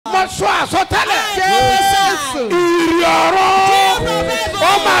Mo sọ àsọtẹ́lẹ̀. Ìrì ọ̀run.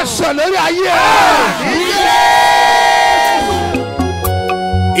 Ó máa sọ lórí ayé ẹ̀.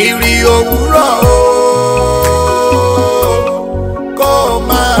 Ìrì òwúrọ̀ o kó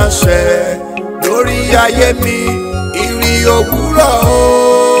máa ṣẹ lórí ayé mi. Ìrì òwúrọ̀ o.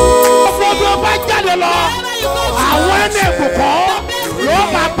 Fọ́dún ọba jáde lọ, àwọn ẹni ìbùkún ló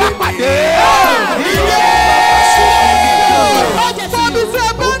máa bá pàdé. Fọ́dún tí ẹ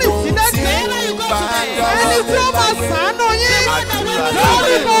bá rìn sí lẹ́gbẹ̀ẹ́, ẹni tí ó máa ṣàánú yín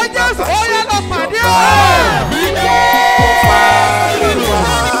lórúkọ Jésù ó yẹ lọ pàdé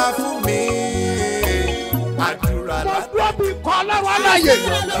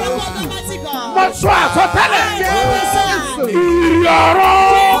Mo sọ àsọtẹ́lẹ̀. Ìrì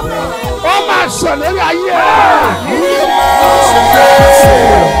ọ̀run ó máa sọ lórí ayé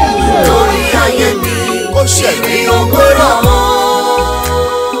lórí ayé mi kò ṣẹlẹ̀ òwúrọ̀.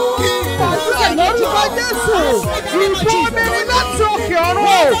 lórúkọ Jésù. Ìbò mi ni láti òkè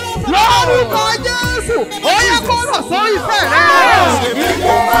ọ̀run lórúkọ Jésù ó yẹ kó rọ̀ sórí ìfẹ́ rẹ̀.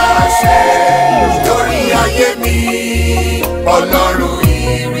 Kò máa ṣẹ lórí ayé mi. Ọlọ́run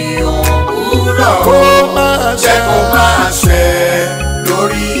ìrì òwúrọ̀ kó máa ṣẹ, kó máa ṣẹ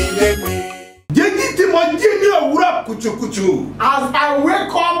lórí ilé mi. Jíjí tí mo jí ní òwúrọ̀ kùtùkùtù. As I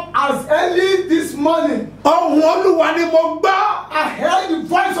wake up as early this morning, Ohùn Olúwa ni mo gbọ́. I heard the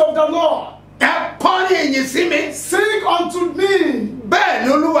voice of the Lord. Ẹ kọrin ìyìn sí mi. Sing unto me, Bẹ́ẹ̀ ni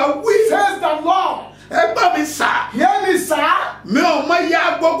Olúwa wí. says the Lord. Ẹ gbọ́ mi sà. Hear me, sir. Mi ò mọ iye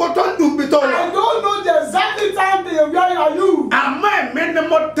agogo tó ń dùn bí tó I wà. don't know the exact time where are you. Àmọ́ ẹ̀mí ni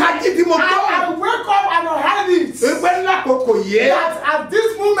mo tají tí mo I gbọ́. wake up and I heard it. Ìgbẹ́ lákòókò yé. That at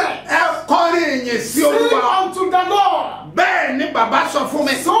this moment, Ẹ kọrin ìyìn sí sing Olúwa. unto the Lord. Bẹ́ẹ̀ ni bàbá sọ fún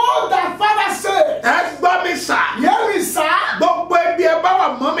mi. So the Father said, Ẹ gbọ́ mi sà. hear me, sir. Gbogbo ibi ẹ bá wà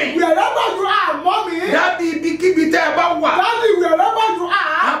mọ́ mi. Wherever you are, mommy, Dábì ibikíbi tẹ́ ẹ bá wà. daddy, wherever you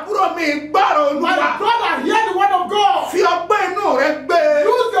are, Àbúrò mi gbọ́rọ̀ my Olúwa. brother, hear the word of God. Fi ọgbọ́n inú rẹ gbé.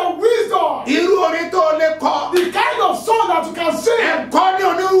 Use your wisdom. Irú orin tó lè kọ. The kind of song that you can sing. Ẹ kọ́ ní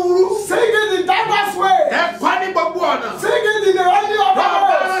onírúurú. Sing it in diverse ways. Ẹ kọ́ ní gbogbo ọ̀nà. Sing it in any Bàbá other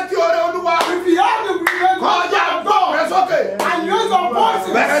ways. rántí orin Olúwa. If you have the Kọjá wisdom of gbọ́ rẹ God sókè. and use your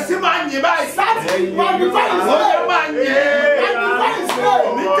voices, Bẹ̀rẹ̀ sí máa yìn báyìí. start magnify His Ó yẹ name. máa yìn. Magnify His Mi name.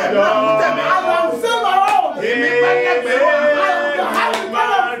 tẹ̀mí náà mi tẹ̀mí. And I'm saying my own. Èmi pẹ́ lẹ́gbẹ̀ẹ́ wá. The highly man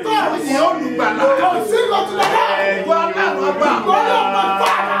of God. Ìyẹn olùgbàlà. Sing unto the Lord. Gbọ́ Ọlọ́run ọba. God of my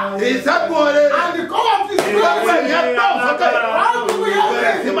Father. Ìṣẹ́gun oore. And the call of His Gbogbo praise. ẹ̀yẹ gbọ́ sókè. How do we hear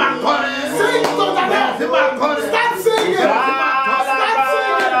Bẹ̀rẹ̀ sí it? máa kọrin. Sing to the Bẹ̀rẹ̀ sí máa Lord. kọrin. Start singing. Start singing. Start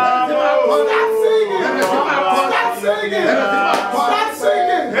singing. Bẹ̀rẹ̀ sí máa kọrin. Start singing. Bẹ̀rẹ̀ sí máa kọrin. Start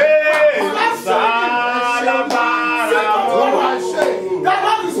singing. Start singing. Sing unto the Olúwa Lord. ṣe. That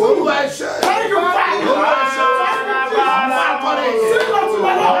is good. Olúwa ṣe. Thank you, Father. Olúwa ṣe. Thank you, Máa Jesus. kọrin yìí. Sing unto the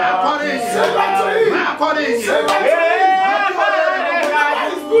Máa Lord. kọrin yìí. Sing unto Him. Máa kọrin yìí. Sing unto Him. That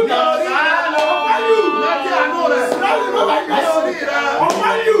is good. Upon you. Láti àánú rẹ̀. That is not like Ní this. orí rẹ̀.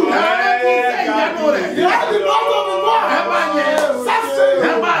 Upon you. Ẹ̀rẹ́ kí iṣẹ́ ìyanu rẹ̀. You have the blood of the Lord. Ẹ máa yẹ. Start singing.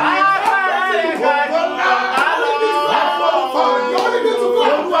 Ẹ máa yẹ. Gbogbo ńlá. Àforúkọ rẹ̀.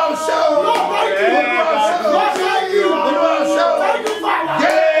 Olúwa ò ṣe o. Olúwa ò ṣe o. Olúwa ò ṣe o.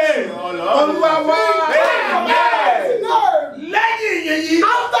 Jésù. Olúwa wá. Lẹ́yìn ìyẹn yìí.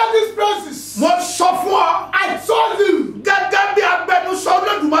 After these praises, Mo sọ fún ọ. I told you, Gẹ́gẹ́ bí agbẹnusọ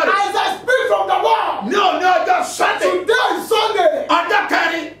Olódùmarè. as I speak from the Lord, Ní òní ọjọ́ Sunday. today is Sunday, Ọjọ́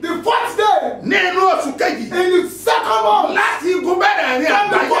kẹrin. the fourth day Ní inú oṣù kejì. in the second month, Láti igun bẹ̀rẹ̀ ní from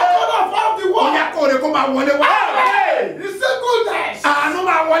the àgbáyé. corner of all the Ó world. yẹ kó rè kó máa wọlé wá. Receive goodness. Àánú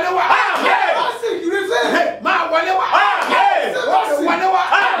máa wọlé wá. Mercy, you receive. Máa wọlé wá. Receive mercy. Wọlé wá.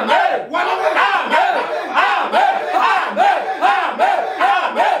 Wọlé wá.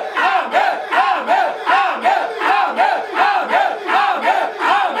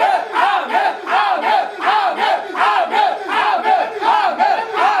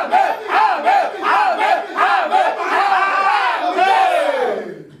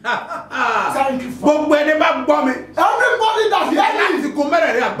 Thank you, Father. Gbogbo ẹni bá gbọ́ mi. Everybody that hears me Láti igun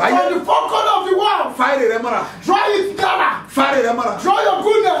bẹ̀rẹ̀ ní àgbáyé. from the four corners of the world, Fáìrì rẹ mọ́ra. draw it together. Fáìrì rẹ mọ́ra. Draw your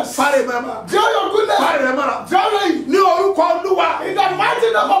goodness. Fáìrì rẹ mọ́ra. Draw your goodness. Fáìrì rẹ mọ́ra. Draw it. Ní orúkọ Olúwa. In the mighty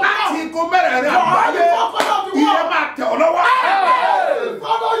name of Láti God. igun bẹ̀rẹ̀ ní Draw àgbáyé. the four corners of the Ìyẹn world. máa tẹ̀ ọ́ lọ́wọ́.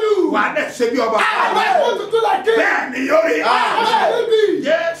 Follow you. Wà á dẹ̀ ṣe bí ọba. I'm going to do like king. Bẹ́ẹ̀ ni yóò rí. Let it be.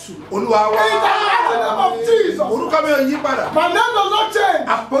 Jésù Olúwa wá. In the mighty name of Jesus. Orúkọ mi ò yí padà. My name does not change.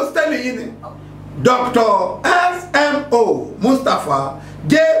 Apostoli yìí ni Dr. SMO Mustapha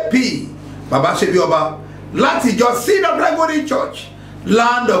JP Babasebioba láti ìjọ Seed of Glory Church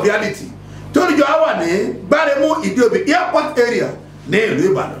land of reality toríjọ á wà ní Gbáremú Ìdíòbí airport area ní ìlú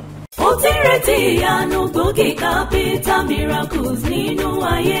Ìbàdàn. ó ti retí ìyanu gbòógì capital miracles nínú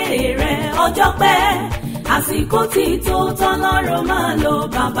ayé rẹ̀ ọjọ́ pẹ́ àsìkò tí tó tọ́lọ́run máa lo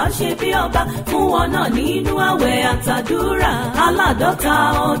Babasebioba fún wọn náà nínú àwẹ̀ àtàdúrà aládọ́ta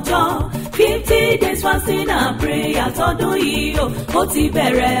ọjọ́ 50 days fasting and prayer tọdún yìí ó ti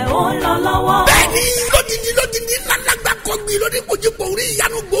bẹ̀rẹ̀ ó ń lọ lọ́wọ́. bẹ́ẹ̀ni lódìdí lálàgbà kọgbìn lórí kojúpọ̀ orí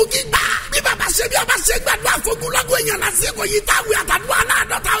ìyanu gbòógì gbà bí Babasebioba ṣe gbàdúrà fógunlọ́gọ̀ èèyàn lásìkò yìí táwé àtàdúrà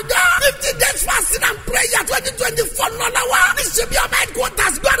aládọ́ta ọjọ́ 50 days fasting and prayer 2024 lọ́lọ́wọ́ ní Sebioba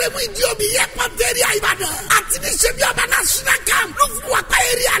headquarters Gbáremú Ìdíòbí airport area Ìbàdàn àti ní Sebioba national camp Lúfùwàpá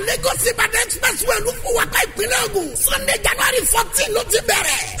area Lagos Ìbàdàn expressway Lúfùwàpá ìpínlẹ̀ Ògùn Sunday January 14 ló ti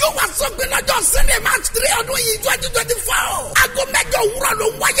bẹ̀rẹ̀ yóò wá sọ́gbìn lọ́jọ́ Sunday March 3 ọdún yìí 2024 aago 8 òwúrọ̀ ló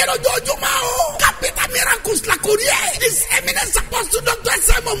ń wáyé lójoojúmọ́ o capital miracles la kò rí ẹ̀ his eminence apostle Dr.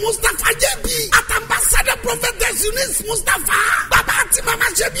 Simon Mustapha JB at ambassador prophetess Eunice Mustapha bàbá àti màmá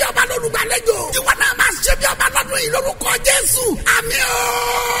Sebioba lólùgbàlejò ìwọ náà máa Sebioba lọ́dún yìí lórúkọ Jésù àmín o.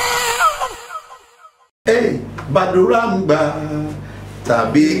 Gbàdúrà ń gbà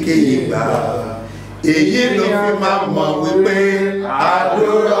tàbí kì í gbà èyí ló fi máa mọ̀ wípé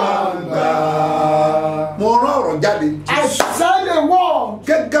àdúrà ń gbà. mo rán ọ̀rọ̀ jáde. I said a word.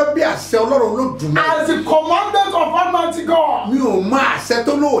 gẹ́gẹ́ bí àṣẹ Ọlọ́run Olódùmarè. As the commandment of Almighty God. mi ò mọ àṣẹ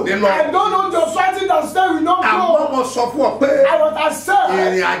tó lóòní lọ. I don't know the fighting that say we don't go. àmọ́ mo sọ fún ọ pé I said.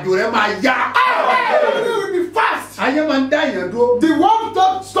 ìrìn àjò rẹ máa yá. Everything will be fast. ayé máa ń dá èèyàn dúró. The world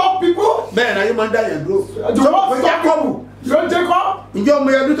don't stop people. bẹ́ẹ̀ ni ayé máa ń dá èèyàn dúró. The world stop people. You don't take up. ǹjẹ́ ọmọ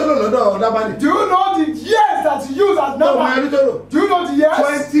ẹdún tó lò lọ́dọ̀ Lábánì? Do you know the years that you use as ọmọ number? ẹdún tó lò. Do you know the years?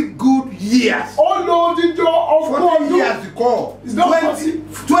 20 good years. Oh no, the door of 40 years kọ́. It's not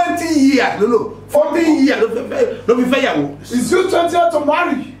 20 years ló lò. 14 years ló fi fẹ́ yàwó. It's you 20 years to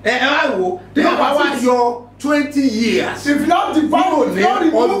marry. ẹ wá wo tí wọ́n bá wá yọ 20 years. If not divide, kúrò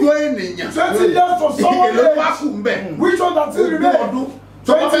ní ọjọ́ ènìyàn. 20 years for someone èlò wá else. kù ń bẹ̀. Which one that still ogún remain? ọdún.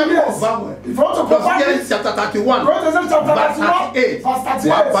 20 years. If If you want to provide Genesis it, chapter 31, go to Genesis chapter verse 31, 38. verse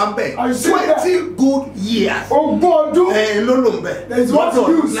 38. Wà bá ń bẹ̀. Are you seeing that? 20 good years. Ogún ọdún. Èlò ló ń bẹ̀. There is what to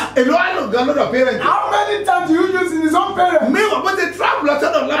use. Èlò á lò gan lọ́dọ̀ parents. How many times do you use in his own parents? mi wà bó ti travel lọ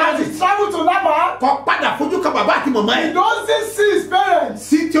sọ́dọ̀ As Lábánì. he travel to Laban, kọ padà fojú kan bàbá àti màmá he ẹ̀. doesn't see his parents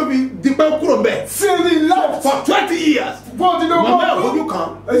sí tí o fi dípẹ́ kúrò ń bẹ̀. till he left. for 20 years. Go to the màmá ẹ̀ world. fojú kan.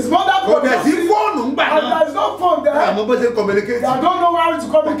 His mother kò dẹ̀ sí and fóònù ń gbà náà. there is no phone there. àmọ́ bó ṣe communicate. I don't know how to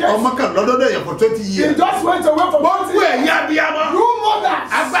communicate. ọmọ kan lọ́dọọdọ yẹn for 20 He years. just went away from gbogbo ẹ̀yìn abiyamọ. You mothers.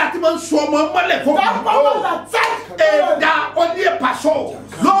 agbára tí mo ń sọ ọmọ mọ́lẹ̀ fún That power that takes ẹ̀dá ọdí ìpàṣọ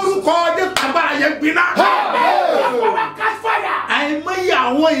lórúkọ ọdí agbára yẹn gbiná. that power catch fire. àìmọye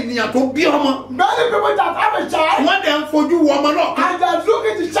àwọn ènìyàn tó bí ọmọ. Many people that have a child wọ́n dẹ̀ ń fojú wo ọmọ náà. and they're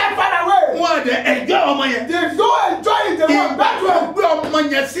looking to child far away. wọ́n dẹ̀ ẹ̀jọ́ ọmọ yẹn. They don't enjoy it. They want ìgbà tó better. gbé ọmọ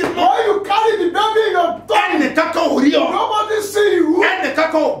yẹn sínú. When you carry the baby in your tummy, ẹnìkan kan ò rí ọ. nobody see you.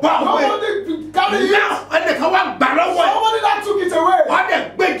 ẹnìkan kan ò bá ọmọ yẹn. Nobody carry it. náà ẹnìkan wá gbà lọ́wọ́ ẹ̀. Somebody that took it away wọ́n dẹ̀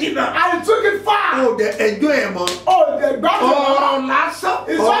gbé jìnnà. and took it far. ó dẹ̀ ẹjọ́ ẹ̀ mọ́. Oh, they grabbed it. ọ̀rọ̀ lásán.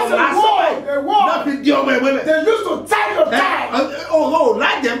 It's ọ̀rọ̀ just a lásán word, báyìí. a word. náà fi di ọmọ ẹ̀ mọ́lẹ̀. They used to tie your child. ọ̀hún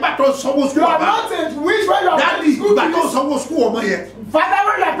lájẹ̀ ńgbà tó sanwó You sukú are ọba. not a wish when you are dáàdi paying school ìgbà tó fees. sanwó sukú ọmọ yẹn. Father,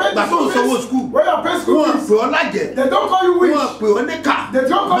 when you are paying ìgbà tó sanwó school sukú. fees, when you are paying school wọ́n fees, pè ọ́ lájẹ̀. they don't call you wish. wọ́n pè ọ́ ní kà. They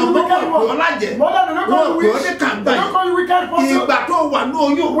don't call you màmá wicked wọ́n pè ọ́ one. lájẹ̀. Mother, they don't call you wọ́n pè ọ́ wish. ní They kàńgbà don't call you wicked person. ìgbà tó wà ní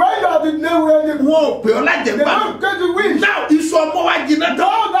oyún. When you are the name where they wọ́n pè ọ́ lájẹ̀ they gbà. don't get you wish. náà iṣu ọmọ wa jiná tán.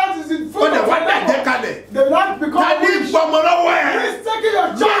 All that is in food wọ́n dẹ̀ of wá your dàjẹ́ neighbor. kalẹ̀. They not become tani wish. gbọmọ lọ́wọ́ ẹ̀. He's taking your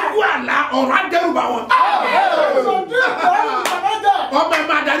lójú child. àlá ọ̀rọ̀ adẹ́rùbà wọn. So do it for him to another. ọmọ ẹ̀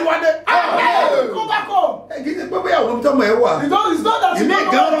máa darí wálé. Go back home. kí ni pé bóyá àwọn tọmọ ẹ wà. It's not that you Ilé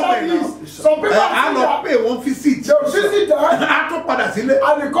don't know ìgárọ̀ what rẹ̀ time náà. is. Some people a are lọ still pé wọ́n visit. they visit there a tún padà sílé.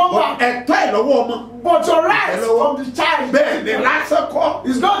 and they come back. ẹ̀tọ́ ẹ̀ lọ́wọ́ ọmọ. But your rights Hello. from the child bẹ́ẹ̀ ni lásán kọ́.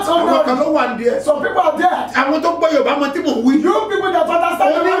 is not so àwọn kan good. ló wà ní ẹ. Some people are there. àwọn tó gbọ́ Yorùbá mọ tí mò ń wí. You people that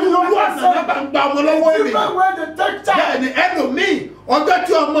understand the onírúurú language ọ̀nà náà bá ń gba ọmọ lọ́wọ́ it's ènìyàn. different way they take bẹ́ẹ̀ child. ni ẹlòmíì ọjọ́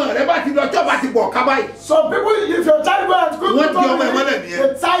tí ọmọ rẹ bá ti lọ tí ọba ti bọ̀ kábà yìí. Some people, if your child go at school, wọ́n di ọmọ ẹ̀ mọ́lẹ̀ they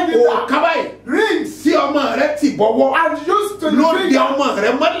nìyẹn. tie it o down. kábà yìí. Rings tí ọmọ rẹ ti bọ̀wọ́. and used to ló the di finger. ọmọ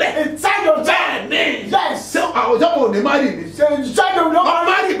rẹ mọ́lẹ̀. It tie your bẹ́ẹ̀ child. ni. Yes. ṣé àwọn ọjọ́ kò ní má rì ní. So the child will not ọmọ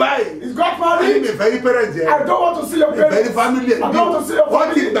marry. rì báyìí. He's got ayé married. mi fẹ́ rí parents yẹn. I don't want to see your very parents. family I don't want to see your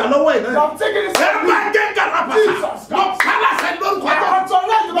wọ́n ti family. gbà lọ́wọ́ ẹ̀ They náà. have taken his ẹ̀rọ máa jẹ́ gàlàpàtà. Jesus. wọ́n kálàsẹ̀ lórúkọ I náà.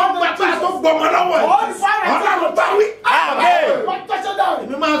 authorize the wọ́n name of gbàgbà tó Jesus. gbọmọ lọ́wọ́ ẹ̀. All the fire ọlọ́run bá wí. What touch it down?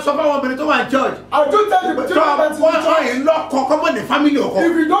 èmi máa sọ fáwọn obìnrin tó wà ní church. I do tell the tó children that in wọ́n the church. yìí lọ́kọ kọ́mọ ní family ọkọ.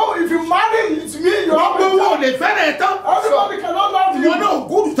 If you marry, it's me, you have a gbogbo wo child. lè fẹ́rẹ̀ tán. Everybody cannot love you. wọ́n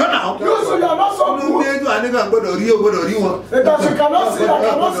ní kan gbọ́dọ̀ rí o gbọ́dọ̀ rí wọn. That you cannot see, I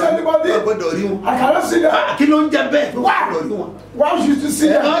cannot see anybody. Gbọ́dọ̀ rí wọn. I cannot see them. Kí ló ń jẹ bẹ́ẹ̀ tó gbọ́dọ̀ rí wọn. Why should you see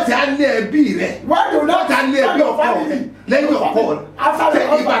them? Wọ́n ti á lé ẹbí rẹ̀. Why do you not Wọ́n ti á lé ẹbí ọkọ rẹ̀ lẹ́yìn ọkọ rẹ̀. After the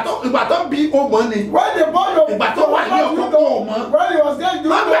husband. Ìgbà tó bí ọmọ ni. When the boy of Ìgbà tó wà ní ọkọ kó ọmọ. when he was there, you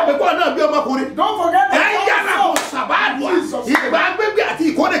Wọ́n gbàgbé know. kó náà bí ọmọkùnrin. Don't forget the Yàrá kò sàbáàdùà. Ìgbà gbégbé àti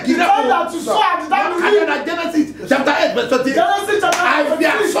ìkọ́lẹ̀ kí rẹ̀ kó. that you saw at that Kàdé Genesis chapter 8 verse 20. Genesis chapter Àìfi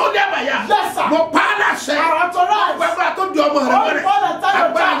àsọ́lẹ̀ àmàyà. Yes, sir. Mo pa á láṣẹ. I authorize. Gbàgbé àtó di ọmọ rẹ̀ mọ́lẹ̀.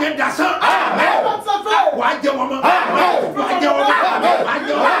 Agbára yẹn dasán. Wà á jẹ wọn mọ́. Wà á jẹ wọn mọ́. Wà á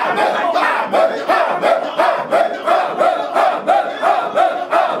jẹ wọn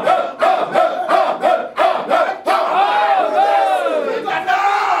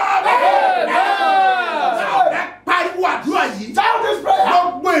pariwo àdúrà yìí.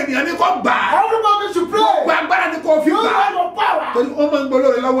 Gbogbo ènìyàn ní kò gbà á. Everybody should pray. Gbogbo agbára ní kò fi You gbà á. have your power. Torí ó máa ń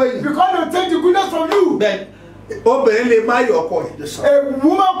gbólóore lọ́wọ́ yìí. Because they take the goodness from you. Bẹ́ẹ̀ni, obìnrin lè má yọ ọkọ rẹ̀. A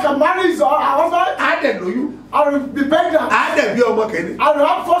woman can marry his husband Á dẹ̀ lóyún. and be pregnant Á dẹ̀ bí ọmọ kẹ́ni. and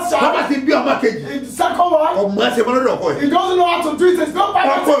have first Bàbá child. ti bí ọmọ kejì. In the second one, Ọmọ ẹsẹ̀ mọ́ lọ́dọ̀ ọkọ he yìí. doesn't know how to do it. It's not Ọkọ ò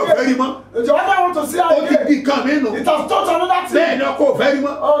perfect. fẹ́ rí mọ́. The husband want to see her Ó ti again. di nǹkan mí nù. It has taught another thing. Bẹ́ẹ̀ni ọkọ ò fẹ́ rí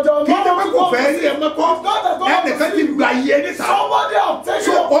mọ́. Oh, the Kí ló pé kò mother fẹ́ rí ẹ mọ́ kọ́? Ẹnìkan ti gbà yé ní sá. Somebody have taken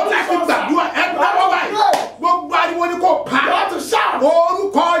So your ó láti gbàdúrà ẹ gbàdúrà báyìí. Gbogbo ariwo ni kò pa. You have to shout.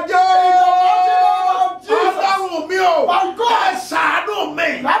 Orúkọ Jésù. Ọlọ́run mi ò. My God. Ẹ ṣàánú mi.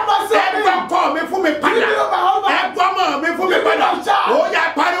 Have mercy on me. Ẹ gbọ́ ọkọ mi fún mi padà. Give me my husband. Ẹ gbọ́ ọmọ mi fún mi Give me padà. my child. Ó yá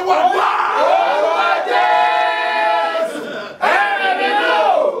pariwo àdúrà.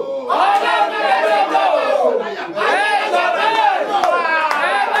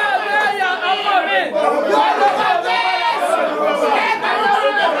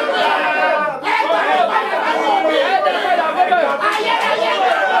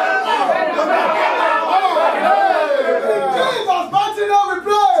 Jesus, mighty name we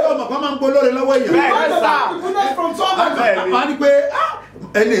pray. Ọmọ kan máa ń gbólóore lọ́wọ́ èèyàn. When the goodness from somebody. Wọ́n á ní pé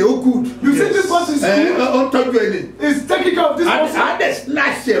ẹni ò kú. You see this person is good. Ó ń tọ́jú ẹni. Is taking care of this person. Adé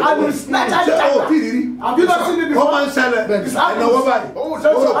snatch ẹ̀. And will snatch her Ṣé o child. tí ì rí? Have you not seen it Ó before? máa ń ṣẹlẹ̀. It's happening. Ẹ̀nà wọ́n báyìí. Oh, Ó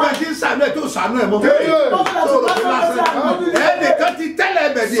that's rò pé right. kí n sànú ẹ̀ tó sànú ẹ̀ mọ́. Somebody Tó rò pé lásán. Ẹnìkan ti tẹ́lẹ̀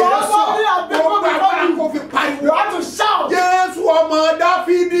ẹ̀bẹ̀ dì. Somebody has been Gbogbo before agbára you. kò fi You pariwo. have to shout. Jésù ọmọ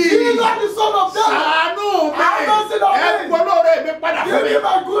Dáfídì. He is not the son of David. Ṣàánú mi. Have mercy on me. Ẹ gbólóore mi padà fún Give mi. me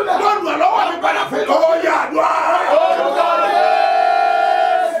my goodness. Lọ́nà lọ́wọ́ mi padà fún mi. Ó yá àdúrà.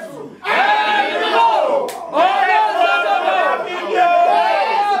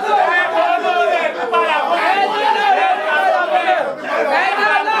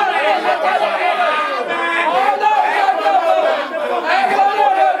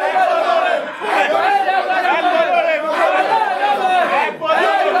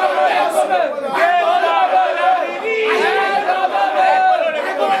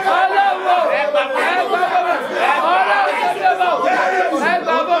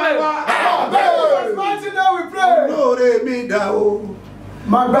 Mighty name we pray. Lóore mi dà o.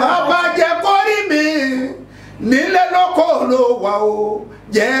 My Bàbá brother. jẹ́ kó rí mi nílé lóko ló wà o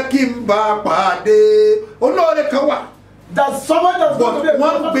jẹ́ kí n bá pàdé olóore kan wà That someone that's going to be a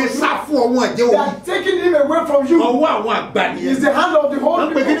wọ́n gbé sá fún ọwọ́ ẹ̀jẹ̀ They omi are taking him away from you. ọwọ́ àwọn àgbà It's nìyẹn the hand of the whole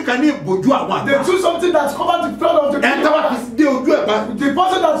wọ́n gbé kíní people. kan ní ìbòjú àwọn They àgbà do something that covers the blood of the ẹ̀ ń tọ́wọ́ fi people. dé ojú ẹ̀ bá The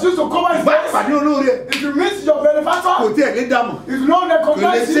person that's used to cover his bá face. pàdé olóore If you meet your kò benefactor, tí ẹ̀ lé dàmú if you don't kò lè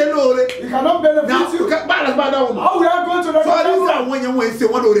recognize ṣe him, lóore he cannot benefit you. báyìí bá dáwọ́ mọ́ How we are going to sọ recognize nínú them? àwọn yẹn wọ́n ṣe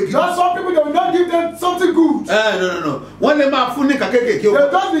wọ́n lóore gidi. There are some people that will not give them something good. No. Wọ́n lè máa fún ní kàkékèké o. They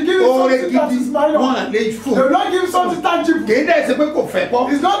will just be giving Oore something that gidi is minor. wọ́n lè They fún. will not give something tangible. Kì í dẹ̀ ṣe pé kò fẹ́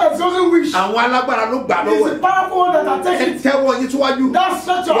kọ́. It's not that he doesn't wish. Àwọn alágbára ló gbà It's lọ́wọ́ the ẹ̀. powerful one that are Ẹ taking. tẹ́wọ́ yín síwájú. That's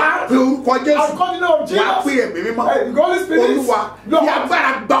such a Wàá pe orúkọ I'm Jésù. calling the name of Wàá pe Jesus. ẹ̀mí mímọ́. Hey, the Holy Spirit. Olúwa Lord, kí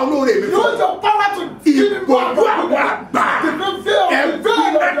agbára gba olóore mi fún. use your power to give him Ìbòjú back. àwọn àgbà. The fear of Ẹ̀bí the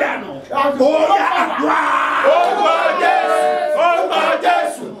veil of ládàánù. them. And the Ó yá power. àdúrà. Orúkọ Jésù, orúkọ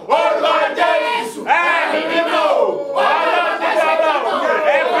Jésù, orúkọ Jésù, ẹ̀mí mímọ́ o, Ọlọ́run ti sọ̀rọ̀,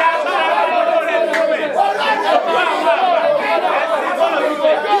 ẹ̀fọ́ agbára lọ́wọ́ rẹ̀ fún mi.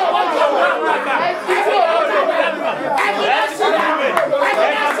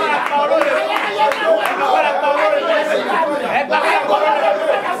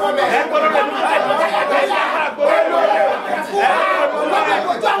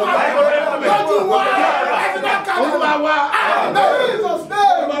 Olúwa wa. Jesus'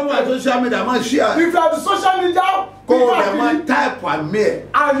 name. Olúwa wa social media máa ṣí à. If you are the social media, Kó o people lè are máa feeling, táìpù àmì ẹ̀.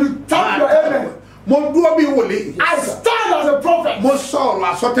 and you tap your amen. Mo dúró bí wòlíì. I stand as a prophet. Mo sọ̀rọ̀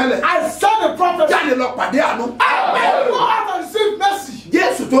àsọtẹ́lẹ̀. I stand a prophet. Jáde lọ pàdé àánú. I go out and receive mercy.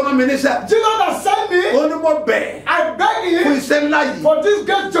 Jésù tó rán mi níṣẹ́. Jesus that sent me, ó ní mo bẹ̀. I beg fún him iṣẹ́ ńlá yìí. for this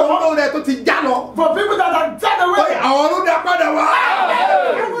great job. Ọlọ́run rẹ̀ tó ti já lọ. For people that are dead away. Àwọn ọ̀run dá padà wá.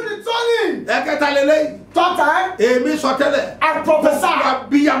 Even returning. Ẹ̀kẹta lélẹ́yìn. Third time. Èmi sọ tẹ́lẹ̀. I prophesy.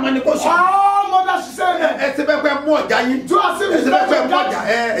 Abiyamọ ni kò sọ. All mothers should say that. Ẹsẹ̀ bẹ́ẹ̀ pẹ́ mú ọjà yín. Do as if it's Ẹsẹ̀ bẹ́ẹ̀ pẹ́ mú ọjà.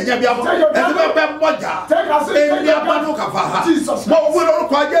 Ẹ̀yẹ́ bí a mọ̀. Ẹsẹ̀ bẹ́ẹ̀ pẹ́ mú ọjà. Èmi abánú kàfà. Jesus. Mo wí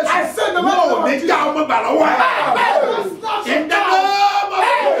lórúkọ Jésù. I said the Mo ò word ní já ọmọ gbà lọ́wọ́ ẹ̀.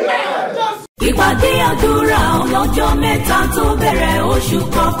 Ìpàdé àdúrà ọlọ́jọ́ mẹ́ta tó bẹ̀rẹ̀ oṣù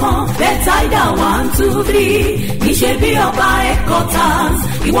kọ̀ọ̀kan Bethsaida 1, 2, 3 níṣẹ́ bí ọba headquarters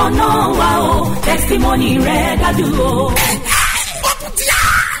ìwọ náà wà o testimony rẹ̀ dájú o. Ọkùn tí a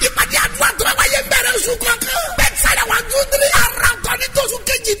ìpàdé àdúrà tó bá wáyé bẹ̀rẹ̀ oṣù kọ̀ọ̀kan Bethsaida 1, 2, 3 ara nǹkan ní tóṣù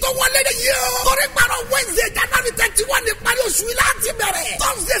kejì tó wọlé ní yìí o. Torí gbàrọ̀ Wednesday January 31 ní parí oṣù yìí láti bẹ̀rẹ̀.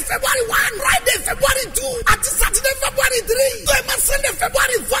 Thursday February 1, Friday February 2 àti Saturday February 3. tó ẹ máa Sunday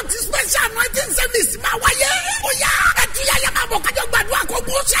February 4 ti special anointing service máa wáyé. Ó yá ẹtúyà yà máa bọ̀ kájọ gbàdúrà kó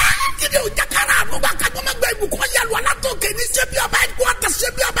bó ṣe. Kíni ò jákàrà ànúgbà kájọ máa gbẹ ìbùkún yàlú alátòkè ní ṣẹ́bí ọba headquarters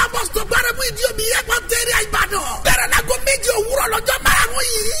ṣẹ́bí ọba bọ́sítọ̀ gbárẹ́mú ìdí omi ẹ̀gbọ́n tẹ̀rẹ̀ Ìbàdàn. Bẹ̀rẹ̀ láago 2 òwúrọ̀ lọ́jọ́ márùn-ún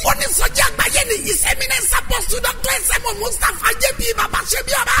yìí. Onísọjí àgbáyé ni ìsẹ́mínẹ́ sàpọ̀sù Dr. Ẹsẹ̀mọ̀ Mustapha Jẹ́bi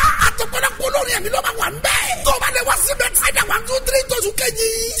Babasebioba. Àtọ̀pọ̀lọpọ̀ olórin ẹ̀mí ló máa wà ń bẹ́ẹ̀. Tó bá lè wá sí Bethsaida 1, 2, 3 tóṣù kejì.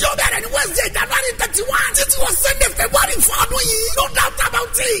 Yóò bẹ̀rẹ̀ ní Wednesday January 31 títí wọ Sunday February 4 ọdún yìí. No doubt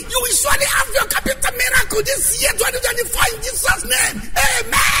about it. You will surely have your capital miracle this year 2024 in Jesus' name.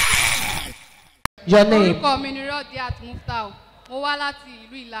 Amen. Your name. Orúkọ mi ni Rodiat Muftau. Mo wá láti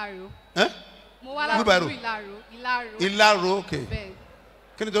ìlú Ìlaró. Mo wá láti ìlú Ìlaró. Ìlaró, okay. Bẹ́ẹ̀.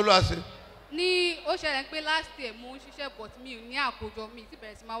 Kí ni tó lọ́wọ́ ṣe? Ní ó ṣẹlẹ̀ pé last year mo ń ṣiṣẹ́ but mi ò ní àkójọ mi ti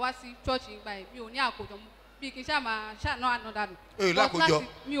bẹ̀rẹ̀ sí máa wá sí church ìgbà yẹn mi ò ní àkójọ bí kì í ṣàná ànádà mi. Èyí lákòjọ.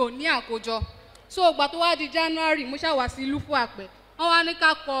 Mi ò ní àkójọ. So ìgbà tó wá di January mo ṣàwá sí Lúfú Àpẹ. Wọ́n wá ní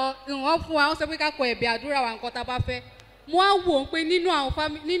ká kọ ìwọ̀n fún wa wọ́n sọ pé ká kọ ẹ̀bẹ̀ àdúrà wa nǹkan tá a bá fẹ́. Mo á wò ó pé nínú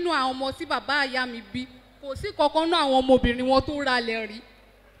àwọn ọmọ tí bàbá ìyá mi bí kò sí kankan náà àwọn ọmọbìnrin wọn tó ralẹ̀ rí.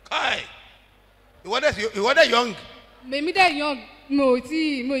 Káì, ìwọ́dẹ̀ young. Mèmí dẹ̀ young mi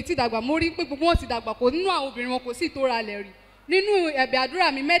ò tí dàgbà mo rí pé gbogbo wọn ti dàgbà kò nínú àwọn obìnrin wọn kò sí tó ralẹ̀ rí. Nínú ẹ̀bẹ̀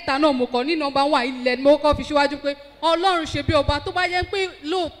àdúrà mi mẹ́ta náà mo kọ ní number 1 ilẹ̀ ni mo kọ́ fi síwájú pé Ọlọ́run ṣe bí ọba tó bá yẹ pé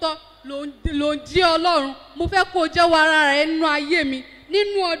lóòótọ́ ló ń jí Ọlọ́run mo fẹ́ kó jẹ́wọ́ ara rẹ̀ nínú ayé mi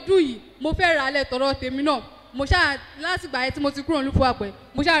nínú ọdún yìí mo fẹ́ ra alẹ́ tọ̀rọ̀ tèmi náà mo ṣáà láti ìgbà yẹn tí mo ti kúrò ní Lúfú Àpẹ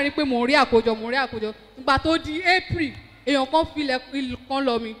mo ṣáà rí pé mo ń rí àkójọ ìgbà tó di April èèyàn kan filẹ̀ kan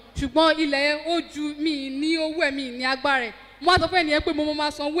lọ mi ṣùgbọ́n ilẹ̀ yẹn ó ju mi ní owó ẹ̀ mi ní agbára ẹ̀ mo á sọ fún ẹnìyẹn pé mo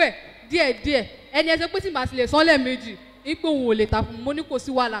máa sanwó ẹ̀ díẹ̀díẹ̀ ẹni ẹ sọ pé tí màá sì lè san lẹ́ẹ̀mejì ipò òun ò lè tà fún mi mo ní kò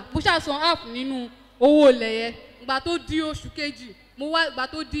sí wàhálà mo ṣáà san half nínú owó ilẹ̀ yẹn ìgbà tó di oṣù kejì mo wá ìgbà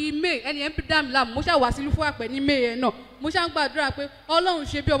tó di May ẹni yẹn ń dá mi láàmú mo ṣáà wá sí Lúfú Àpẹ ní May yẹn náà mo ṣáà ń gbàdúrà pé Ọlọ́run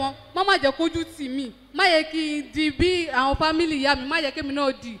ṣe bí ọmọ má jẹ́ kójú tì mí má yẹ kí n di bí àwọn fámìlì ìyá mi má yẹ kémi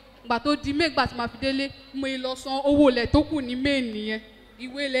náà di ìgbà tó di May ìgbà tí màá fi délé mo lọ san owó ilẹ̀ tó kù ní May nìyẹn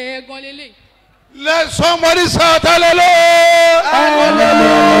ìwé ilẹ̀ yẹn gan lélẹ̀. Let somebody shout hallelujah.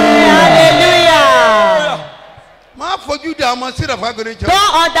 Hallelujah. Má fojú di ọmọ sí ìdàgbà gbẹ̀rẹ̀ jọ.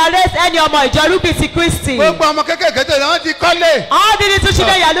 Don't underrate any ọmọ ìjọ Rúbì ti Kristi. Gbogbo ọmọ kékèké tẹ̀lé wọ́n ti kọ́lé. All the little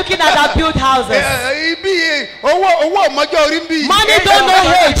children you are looking at are built houses. Ibi owó ọmọjọ́ orí ń bí. Money don't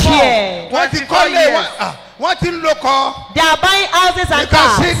know age here. Wọ́n ti kọ́lé wọ́n ti ń lókọ. They are buying houses and You can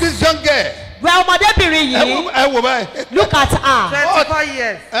see cars. this young girl. Well, ọmọdébìnrin yìí. Ẹ wò báyìí. Look at her. 24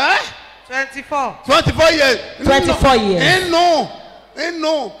 years. 24 years. 24 years.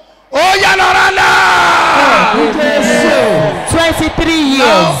 Inú. Ó yà lọ́ra náà. 23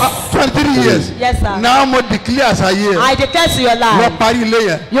 years. 23 years. Yes, sir. Now mo declare as a year. I declare to your Wọ́n life. parí ilé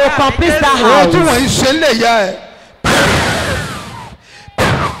yẹn. You will complete that Wọ́n tún house. wọ̀nyí ṣe lè yá ẹ.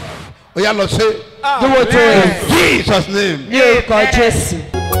 Ó yà lọ sí. You will do it. Jesus name. Ní orúkọ Jésù.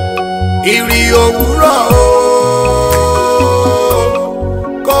 Ìrì òwúrọ̀ o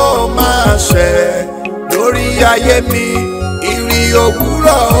kó máa ṣẹ lórí ayé mi. Ìrì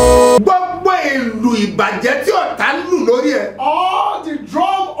òwúrọ̀ o. Gbogbo ìlù ìbàjẹ́ tí ọ̀tá ń lù lórí ẹ̀. All the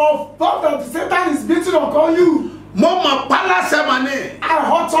drum of God that Satan is beating upon you. Mo mọ̀ pálásẹ̀ mà ní. I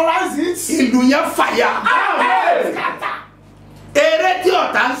authorize it. Ìlù yẹn fàyà. Eré tí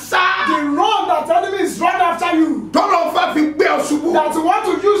ọ̀tá ń sá. The road that the enemy is running after you. Tọ́lọ́ fẹ́ fi gbé ọ ṣubú. That you want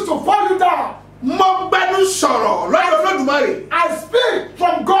to use to fall you down. Mo gbẹ́nu sọ̀rọ̀ lọ́dọ̀ Olódùmarè. I speak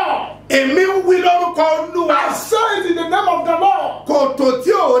from God. Èmi ń wí lórúkọ Olúwa. I say it in the name of the Lord. Kòtò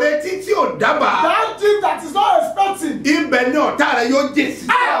tí ò retí tí ò dábàá. That thing that is not expecting. Ibẹ̀ ni ọ̀tá rẹ̀ yóò jè sí.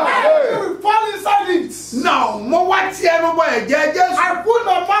 You will fall inside it. Now, mo wá tí ẹnu bọ ẹ̀jẹ̀ Jésù. I put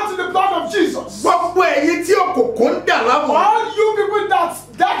my mouth in the blood of Jesus. Gbogbo èyí tí òkòkò ń dà láàmú. All you people that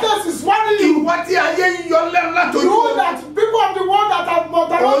darkness is warning you. Ìwọ tí ayé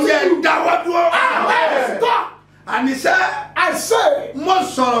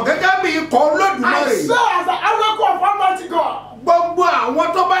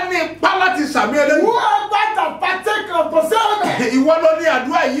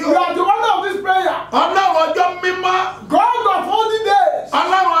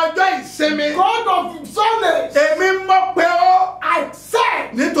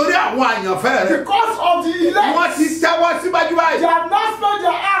nítorí àwọn àyànfẹ́ rẹ̀. Because of the elect. Wọ́n ti tẹ́wọ́ síwájú báyìí. They have not spread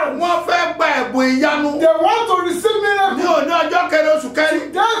their hands. Wọ́n fẹ́ gba ẹ̀bùn ìyanu. They want to receive miracle. Ní òní ọjọ́ kẹrin oṣù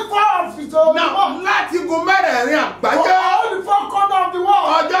kẹrin. Day 4 of the month. Náà láti gun mẹ́rẹ̀ẹ̀rin àgbáyé. For all the 4 corners of the world.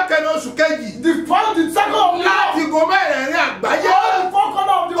 Ọjọ́ kẹrin oṣù kejì. The first, the second of the Láti gun mẹ́rẹ̀ẹ̀rin àgbáyé. all the 4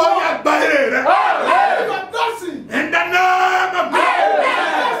 corners of the Ó world. yá gba èrè rẹ̀. Your blessing. In the name of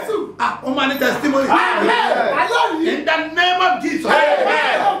Jesus. Ó máa ní testimony. In the name of Jesus.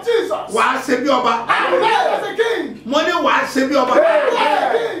 Of Jesus. Wàá ṣe bí ọba. As a king. Mo ní wàá ṣe bí ọba. As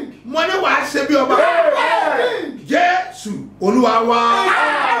a king. Mo ní wàá ṣe bí ọba. Jésù Olúwa wa.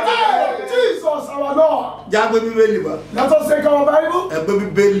 Jesus our Lord. Jágbe Bíbélì bá. Let us take our Bible. Ẹgbẹ́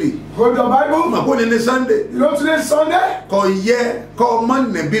Bíbélì. Hold your Bible. Màkó ní ní Sunday. You know today is Sunday. Kò yẹ kó má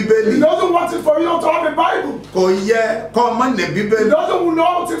ní He Bíbélì. doesn't want it for you not to have a Bible. Kò yẹ kó má ní He Bíbélì. doesn't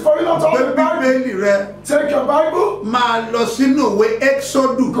want it for you not to Gbé have a Bible. Bíbélì rẹ. Take your Bible. Máa lọ sínú ìwé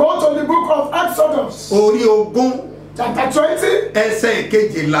Exodus. Go to the book of Exodus. Orí ogún. Chapter 20. Ẹsẹ̀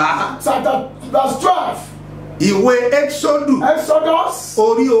kejìlá. Chapter verse 12. Ìwé Exodus. Exodus.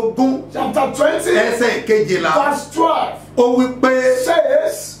 Orí ogún. Chapter 20. Ẹsẹ̀ kejìlá. Verse 12. Ó wí pé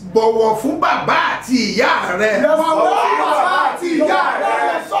Says. bọ̀wọ̀ fún bàbá àti ìyá rẹ.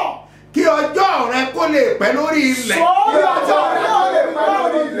 Kí ọjọ́ rẹ kó lè pẹ́ lórí ilẹ̀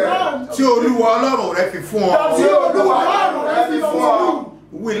tí Olúwa Ọlọ́run rẹ fi fún ọ.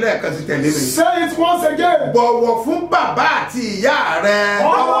 Wí lẹ́ẹ̀kan sí tẹ̀lé mi. Say it once again. Bọ̀wọ̀ fún bàbá àti ìyá rẹ.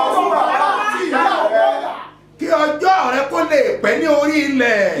 Kí ọjọ́ rẹ kó lè pẹ́ ní orí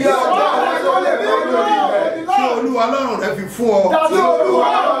ilẹ̀ tí Olúwa Ọlọ́run rẹ fi fún ọ.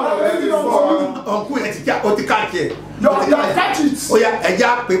 Ọ̀nkú yẹn ti já o ti káàkiri ẹ̀. Ó yá ẹja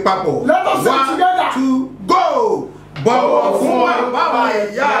pé papọ̀. Let us say together. 1, 2, go. Bọ̀wọ̀ fún bàbá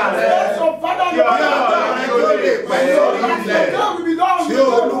ìyá rẹ. Kí ọjọ́ rẹ kó lè pẹ́ lórí ilẹ̀ tí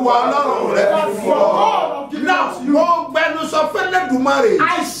Olúwa Ọlọ́run rẹ fi fún ọ. Now, mo gbẹnu sọ fẹ́lẹ́ Dùmarè.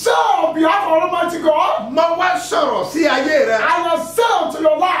 I say on behalf of Almighty God. Mo wá sọ̀rọ̀ sí ayé rẹ. I have said to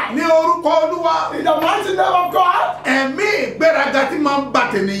your life. Ní orúkọ Olúwa. In the mighty name of God. Ẹ̀mí ìgbéraga tí máa ń bà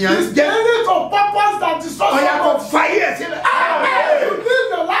tènìyàn The jẹ́. spirit of purpose that destroys Ọ̀yà kò someone. fàyè sílẹ̀. You live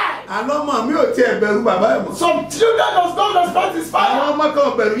your life. Àná ọmọ mi ò tiẹ̀ bẹ̀rù bàbá ẹ̀ mọ́. Some children does not respect his Àwọn father. ọmọ kan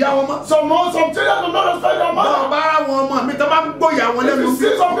ò bẹ̀rù yá wọn mọ́. Some children do not respect their Bọ́ọ̀ mother. bá àwọn ọmọ mi tó bá ń gbóyà wọn If lẹ́nu. you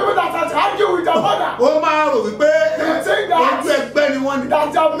see some people that have argued with their mother, Ó máa rò wípé think that- ojú ẹgbẹ́ ni wọ́n ní.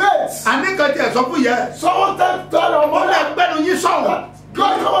 that their mates, Àníkan tiẹ̀ sọ fún yẹ. someone tell your Ó lè mother, gbẹ́nu yín sọ̀rọ̀.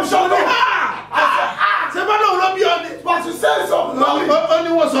 God come and show me. Ṣé bá lóun ló bí ọ ni? But you say so. Ó ní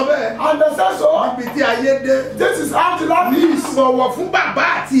wọ́n sọ bẹ́ẹ̀. And they say so. Ibi tí ayé dé. This is how the land is. Bọ̀wọ̀ fún bàbá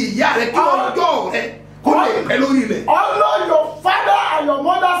àti ìyá rẹ kí ọjọ́ rẹ kó lè pẹ́ lórí ilẹ̀. Honor your father and your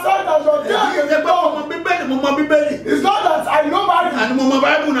mother said that your Èyí day ṣe pé ọmọ bíbélì mo mọ bíbélì. It's not that I know Bible. Àní mo mọ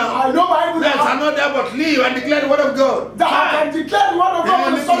báíbù náà. I know Bible Yes, I now. know that, but live and declare the word of God. That I can declare the word of God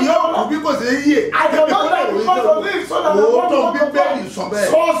on the Ẹni Son tí of yóò kú God. bí kò sí yé. I cannot die because of this so that the word Òótọ́ of bíbélì sọ God. bẹ́ẹ̀.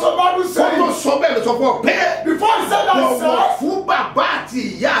 So Bible Kó tó says. sọ bẹ́ẹ̀ ló sọ fún ọ pé Before he said that, he bọ̀wọ̀ said, fún bàbá àti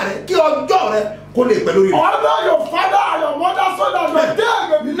ìyá rẹ kí ọjọ́ rẹ kó lè pẹ́ lórí ilẹ̀. honor your father and your mother so that your day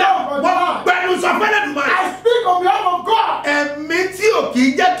may be long for Wọ́n God. gbẹnu sọ fẹ́lẹ́ dùn máa. I speak on behalf of God. Ẹ̀mí tí ò kì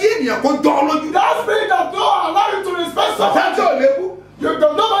í jẹ́ kí ènìyàn kó jọ ọ lójú. That spirit that don't allow you to respect Ọ̀sán tí someone. ò lébu. You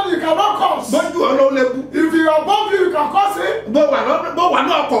don't nobody you cannot curse. Bójú ọ ló lébu. If you are above you can curse him. Bó wà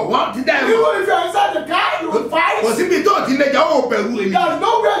ní ọkọ̀ wọ́n ti dá ẹ̀rọ. Even if you are inside the car, you will fight. Kò síbi tó ti lè jà ó bẹ̀rù ènìyàn. There's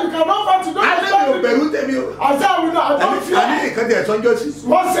nowhere you cannot fight. You don't Alẹ́ mi ò respect bẹ̀rù people. tèmi o. I said I will not. I don't Àní fear. nìkan tí ẹ̀ sọ́njọ́ sí.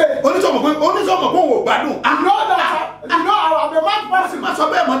 One say, Onísọ̀mọ̀ pé òun ò gbádùn. you know that I'm a mad person. Má sọ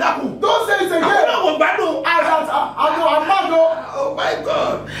bẹ́ẹ̀ mọ́ dákun. Don't say it Àwọn again. náà wò gbádùn. I know I'm mad though. Oh my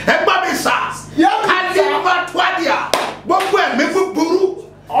God. Ẹ gbọ́ mi sà. Yeah, me, Kálí sir. má tuwádìá. Gbogbo ẹ̀mí búburú.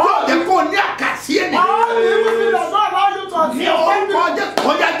 Yóò jẹ́ kó ní àkàsí ènìyàn. All the evil things that God allow you to Ní achieve. orúkọ Jésù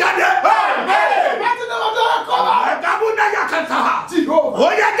kọjá jáde. Mighty name of God, come on. Ẹ̀ka bú náyà kẹta. Jehovah. Ó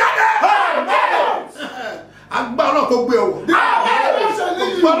yẹ jáde. Agbára náà kó gbé o. The Lord shall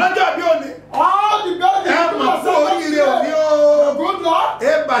lead you. Ọlọ́jọ́ bí òní. All the bad Ẹ people mà are fún oríire òní o. good Lord.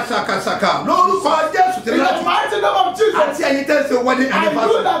 Ẹ bá ṣàkàṣàkà lórúkọ Jésù tí In the láti. mighty name of Jesus. Àti ẹ̀yin tẹ́ ń ṣe wedding I do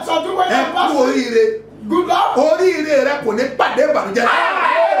anniversary. that shall do when Ẹ I kú pass. oríire. Good Lord. Oríire rẹ kò ní pàdé ìbànújẹ́.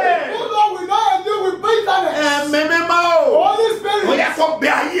 Good Lord, we know and do with bitterness. Ẹ̀mí mímọ́ o. Holy Spirit. Ó yẹ kó bẹ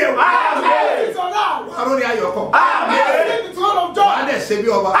ayé o. It's on us. Arórí ayọ̀ kọ. Take the throne of Wà á joy. dẹ̀ ṣe bí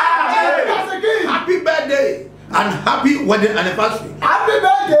ọba. That's again. Happy birthday and happy wedding anniversary. Happy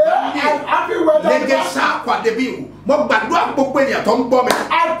birthday and happy wedding Lẹ́gẹ̀ anniversary. sá kwàdé bí o. Mo gbàdúrà gbogbo ènìyàn tó ń gbọ́ mi.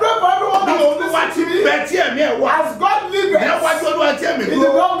 I pray for everyone Bí that Olúwa is ti listening to bẹ me. tí ẹ̀mí ẹ̀ wá. As God lives. Níwájú Olúwa tí ẹ̀mí In the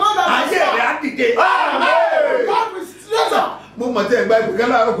dúró. Lord God that is Ayé rẹ̀ á dìde. God will straighten. mo mọ̀ tí ẹ̀ gba ìpè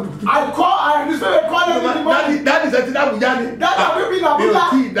kálá àárọ̀ kùtùkùtù. I receive a call in the morning. Dáàdì sẹ́tí d'Abuja ni. That have you been Abuja? Mi ò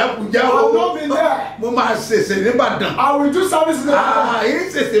tí ì d'Abuja o. I have not been there. Mo máa ṣèṣe n'Íbàdàn. I will do service in the morning. Èyí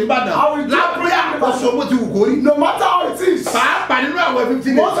ṣèṣe n'Íbàdàn. I will do Lábẹ́ àkóso bó ti wù kó rí. No matter how it is. Pàápàá nínú àwọn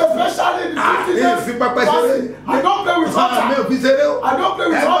 15 days. Most especially in the 15 days. Fi pẹpẹ ṣeré. I don't play with water. Mi ò fi ṣeré o. I don't play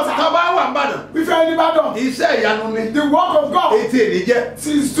with water. Ẹ bá wà n'Íbàdàn. If you're in Ibadan. Iṣẹ́ ìyanu ni. The work of God. Etí èdè jẹ́.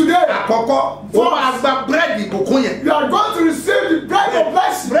 Since today. Àkọ́kọ́, ó máa gba búrẹ́dì ìbùkún yẹn. You are going to receive the bread of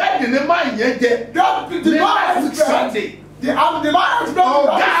blessing. Búrẹ́dì ni máa yẹn jẹ. The man is Sunday. The man is bread.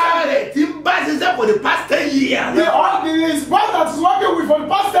 Ọ̀gá rẹ̀ ti ń bá ṣiṣẹ́ for the past 10 years. His boss that is working with for the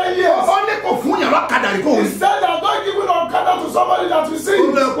past 10 years. Ó ní kò fún yàrá ọ̀kadà rí kò He rí. said that don't give it Okada to somebody that you see.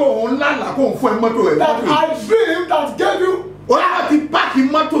 Ó lọ kó òun lálàá kó òun fún ẹ mọ́tò ẹ̀. That I dream that gave you. Ó láti páàkì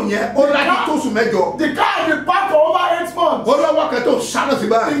mọ́tò yẹn ó láti tó oṣù mẹ́jọ. The car has been parked for over 8 months. Ó lọ́wọ́ kẹtọ́ ṣáná sí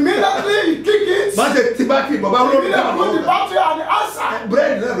báyìí. Immediately he kick it. Má ṣe ti báàkì bàbá olórí Immediately dáhùn put the lọ́wọ́. battery and the answer.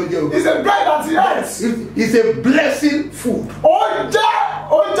 Búrẹ́dì náà ló jẹ o. It's a bread that he eats. It's a blessing food. Oúnjẹ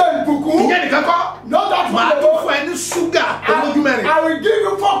ìbùkún. Ìyẹn nìkan kọ́. Not that Màá one tún alone. fún ẹ ní ṣúgà olójú mẹ́rin. I will give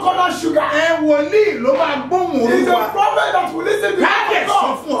you 4 corner sugar. Ẹ wòlíì ló máa gbóhùn He's olúwa. a prophet that will listen to the Káyọ̀ word sọ of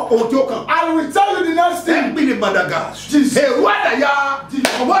God. fún ọ ohun tí ó kàn. I will tell you the next thing. Ẹ̀gbìn ni Madaga. Jesus. Èrú àdàyà.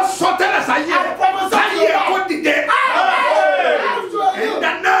 Ọwọ́ sọtẹ́lẹ̀ sáyé. I prophesy Sáyé to you. ẹ̀kọ́ dìde.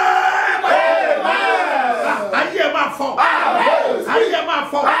 Ìdáná. Ayé ẹ̀ máa fọ́. Ayé ẹ̀ máa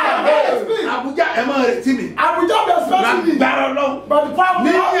fọ́. Abuja ẹ̀ máa retí mi. Abuja be expecting me. Lágbára lọ. But the power of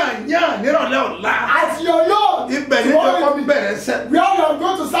Ní God. yànyàn nírọ̀lẹ́ ọ̀la. At your yard. Ibẹ̀ ní jẹ́kọ́ bẹ̀rẹ̀ sẹ́. Where you are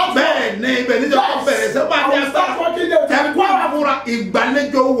going to start from. Bẹ́ẹ̀ ni ibẹ̀ ní jẹ́kọ́ bẹ̀rẹ̀ sẹ́. Máa I ní will start agbára. working there. Ẹ̀kọ́ àmúra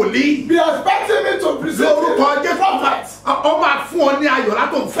ìgbàlejò wòlíì. Be expecting me to present Lórúkọ the Jésù prophet. ọ máa fún ọ ní ayọ̀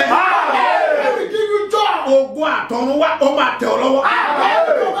látò ń fẹ́. I will give you joy. Ogun àtọ̀run wá ó máa tẹ̀ ọ́ lọ́wọ́.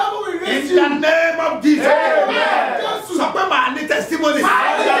 In the name of Jesus. Sọ pé màá ní testimony. Sọ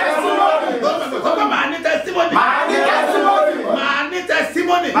pé màá ní testimony. Màá ní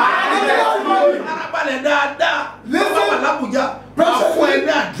testimony. Arábàlẹ̀ dáadáa. Lọ́wọ́ wà lábùjá. Máa fún ẹ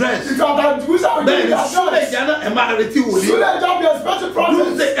ní àdírẹ́sì. Bẹ́ẹ̀ ni Súlẹ̀ ìjáná ẹ̀ máa retí wòlíì.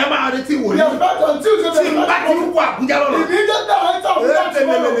 Lùsẹ̀ ẹ̀ máa retí wòlíì. Tí n bá ti wọ Àbújá lọ́la.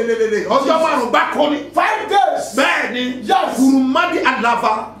 Ọjọ́ márùn-ún bá kọ́ ni. 5 days. Bẹ́ẹ̀ ni. Yes. Kurumadi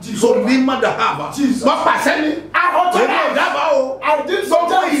Alava. Solima Dahaba. Wọ́n pàṣẹ ni. Èmi ò dábàá o. I did Gbogbo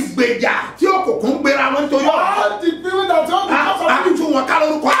something. ìgbèjà tí òkùnkùn gbéra wọn torí ọ̀rọ̀. All the people that don't because A of you. tún wọn ká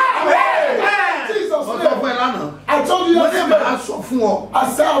lórúkọ. Jesus' Wọ́n sọ name. fún ẹ lánàá. I told you Wọ́n ní màá yesterday. sọ fún ọ. I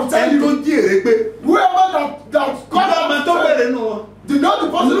said I'll tell Ẹni tó you. jí èrè pé. Whoever that Ìjọba ọmọ tó bẹ̀rẹ̀ nù wọn. do not the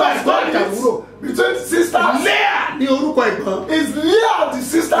person Olúwa that ẹ̀gbọ́n started àtàbúrò. it between sisters Léà ní orúkọ ẹ̀gbọ́n. is Leah the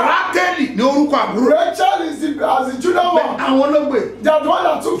sister. Rákẹ́lì ní orúkọ àbúrò. Rachel is the junior one. Àwọn ló gbé. They are the one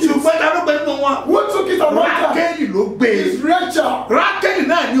that took it. Ṣùgbọ́n ta ló gbé nínú wọn? Who took it and wrote that? Rákẹ́lì ló gbé. It's Rachel. Rákẹ́lì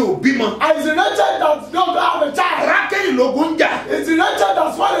náà ní òbí mọ. And it's Rachel that don't have a child. Rákẹ́lì ló gún jà. It's Rachel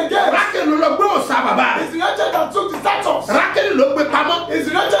that's won again. Rákẹ́lì ló lọ gbé òòṣà bàbá rẹ̀. It's Rachel that took the status. Rákẹ́lì ló gbé pamọ́. It's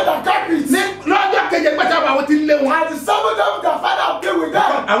Rachel that kept it. Ní lọ́jọ́ keje pẹ́tà àwọn ti lé wọn. And the 7 days their father came with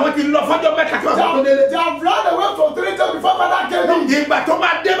them. Àwọn ti lọ fọ́jọ́ mẹ́ta kí wọ́n They tó have, délé. they have run away for 3 days before father came in. Ìgbà tó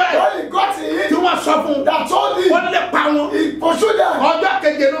máa dé báyìí. When he got Tí in, wọ́n sọ fún un. that told him, Wọ́n lè pa wọn. he pursued them. Ọjọ́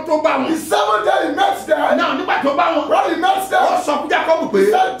keje ló tó bá wọn. The 7th day he met them. Náà nígbà tó bá wọn. When he met Ó them, sọ fún Jákọ́bù pé.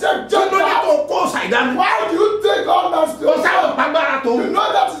 he said, Kí check ló ní that. tó kó òòṣà ìdání? Why do you take all that Ó sábà stuff? pàgbára tó. You know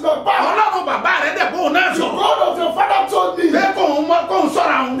that is my power. Ọlọ́run bàbá rẹ̀ dẹ̀ bóun náà The sọ. God of your father told me Pé kóun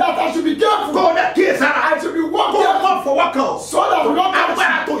sọ̀rọ̀ àwọn. that I should be Kó careful. o dẹ̀ kíyèsára. I should be Kó o walking mọ̀ fọwọ́ kan o. so that we don't Agbára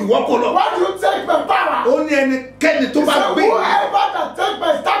catch tó ìwọ́ kó lọ. you. Why do you take my power? Ó ní ẹnikẹ́ni tó He bá said, gbé. whoever that take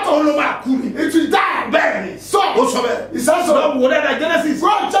my Ó status, ló máa kú ni. it will die. Bẹ́ẹ̀ni. So, Ó sọ bẹ́ẹ̀. he said so. Lọ wò dáadáa Genesis. Go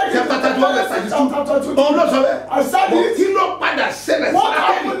and check it. Chapter 31 verse 32. Chapter 32. Òun ló sọ bẹ́ẹ̀. I said Mo it. kí ló padà ṣẹlẹ̀ sí What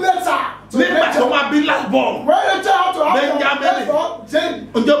Rákẹ́lì? happened later to Nígbà tó Rachel? máa bí lásbọ̀n. When Rachel had to have Benjamin. Jane,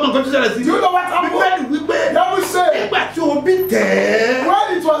 Ǹjẹ́ ọmọ nǹkan tó ṣẹlẹ̀ sí? do you know what happened? Bíbélì wípé They will say, nígbà tí obi tẹ̀ ẹ́.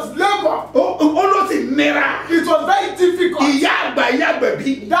 when it was labor, Ó ló sì nira. it was very difficult. Ìyá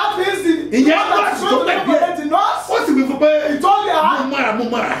àgbẹ̀bí. That means the Ìyẹn one that is nọ́ọ̀sì tó going to gbẹ̀bí liberate ẹ̀. the nurse, Ó sì wí fún pé he told her, mo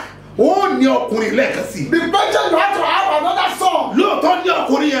mara. Ó ní ọkùnrin lẹ́ẹ̀kan sí. the patient you have to have another son. Lóòótọ́ ní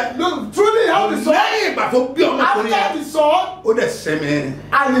ọkùnrin yẹn. Look, truly have the son. Lẹ́yìn ìgbà tó bí ọmọkùnrin After yẹn. the son, Ó dẹ̀ sẹ́mi.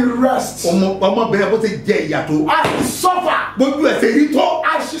 and he rest. Ọmọbìnrin bó ti jẹ ìyà tó. And he suffer. Bójú ẹ̀ ṣe rí tó.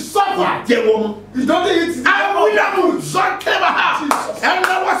 And she suffer. Jẹ́wọ́ mọ́. He don't eat it. Awúdàmù sọ́kẹ́bà ha. Jesus. Ẹnu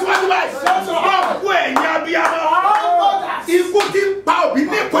náà wá síwájú báyìí. Yes, sir. Ọ̀pọ̀ ẹ̀yìn abiyamọ. All mothers. Ikú ti ń pa òbí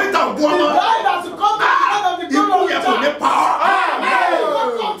ní ìkórìtà ògùn The ọmọ. die that will come to the end of the Ikú glory yẹn of kò ní the pa ọ́. Amen. It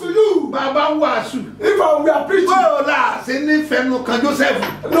will come to you. Bàbá ń wàásù. If we are preaching, Bóò la ṣe ní fẹnu kan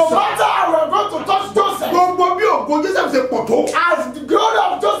Jósẹ́fù. no matter how we are going to touch Joseph, Gbogbo bí ògo Jósẹ́fù ṣe pọ̀ pọ̀ tó. As the glory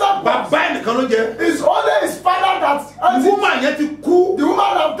of Joseph was, Bàbá ẹnìkan ló jẹ. it's only his father that Woman yẹn ti kú. the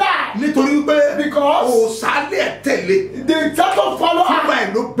woman have died. Nítorí pé Because òsàlẹ̀ tẹ̀lé. the temple follow Fúnpa her.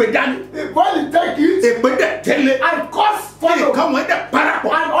 ẹ̀ ló gbé dání. When he take it Èpè dẹ̀ tẹ̀lé. and cause follow, Nǹkan wọn dẹ̀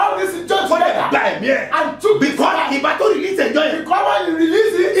parapọ̀. and all this is joined Wọ́n dẹ̀ gba together ẹ̀mí ẹ̀. and took his Because life. ìbá tó release ẹjọ́ yẹn. Because when you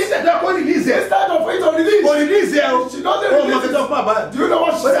release it, Ìṣẹ̀dá kó release ẹ̀. instead of it to release, Kò release ẹ̀ o. she doesn't Ó mọ release kí tó it. fún àbá. Do you know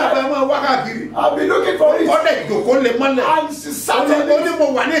what she Ó dẹ̀ said? fẹ́ máa wá káàkiri. I've been looking for it. Ó dẹ̀ jòkó lé mọ́lẹ̀. And she sat on Ó ní it. mo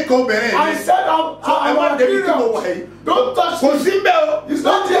wà ní nǹkan obìnrin I mi. said, I'm Ẹ má a débi tí mo wà period. yìí. Don't touch Kò me. sí bẹ́ẹ̀ o. It's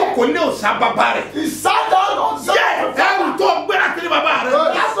not there. Kò ní òsà bàbá rẹ̀. He sat down on Yẹ ẹrù tó gbéra kiri bàbá rẹ̀.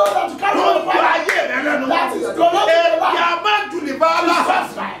 That's not that you carry Tó on gbọ́ fire. ayé rẹ̀ lẹ́nu. That is glorious in the life. Ẹ̀yà máa jùlì bá a la. Jesus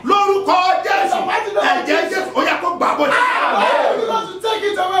Christ. Lórúkọ Jésù. Ẹ̀jẹ̀ Jésù ó yẹ kó gbà bọ̀ ní. Why do you want to take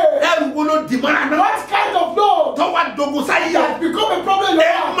it away? Ẹrù wo ló dì mọ́ra náà? What kind of law Tó wá dogun sáyé. has become a problem in your Ẹ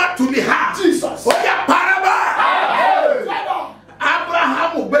life? má tùlì ha. Jesus. Ó yẹ paraba. Father,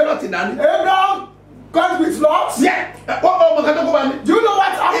 Abrahamu gbẹ́rọ̀ ti dání. Abraham got with Lot. Yẹ ọmọ kan tó kó bá ní. Do you know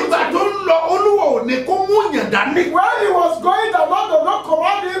what happened Ìgbà to tó him? ń lọ olúwo ò ní kó mú yàn dání. When he was going, the Lord did not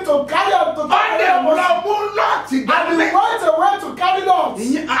command him to carry him to Ọ̀dẹ̀ carry him. múlá mú lọ́ọ̀tì And he dání. went away to carry Lot.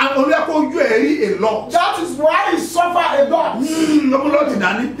 Ìyẹn olùyàkó ojú ẹ̀ rí èlọ. That is why he suffered a lot. Lọ́mú lọ́ọ̀tì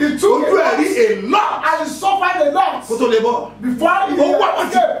dání. He took Ojú a ẹ̀ rí èlọ. And he suffered a lot. Kó tó lè bọ́. Before he Ó wá wọ́n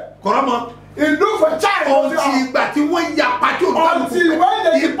ti escaped. kọ̀rọ̀ mọ́. He looked for child. Ọtí ìgbà tí wọ́n ya pàtó olùkálùkù. Until when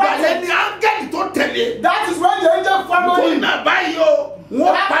they Ìgbàlẹ̀ departed. ni áńgẹ́lì tó tẹ̀lé. That is when the angel followed Tó him. iná báyìí o.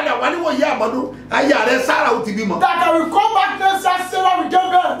 Wọ́n padà wá níwọ̀n yá àmọ́dún. Ayé ààrẹ Sára ó ti bímọ. That I will come back next year, Sarah will give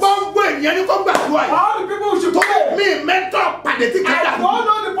birth. Gbogbo ènìyàn ní kó gbàdúrà yìí. All the people who should Tó pray. mi mẹ́tọ̀ pàdé tí I kájà don't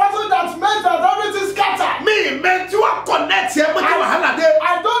know the person that meant that everything scattered. mi mẹ́tí wọ́n kọ̀nẹ́tì ẹ̀ mọ́tí wàhálà dé. I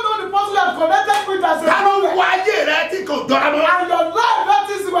don't know the person that connected with as a Ta ló problem. wọ ayé rẹ tí kò jọra mọ́? And your life, that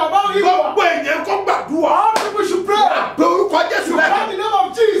is about evil. Gbogbo ènìyàn kó gbàdúrà. All people should pray. Pé orúkọ Jésù You call the lẹ́nu. name of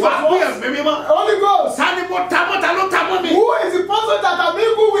Jesus. Wà á bí once. ẹ̀mí mímọ́. Holy Ghost. Sani mo ta mọ́ ta ló ta mọ́ mi. Who is the person that I'm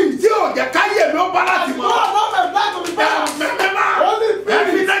equal with? Tí ò jẹ́ káyé mi ó bá láti No, mọ̀. not my life to be better. Ẹ̀mí mímọ́. Holy Spirit.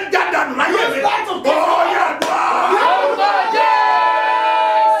 Ẹ̀mí náà já dànù láyé mi. Ọ̀yà dùn. Orúkọ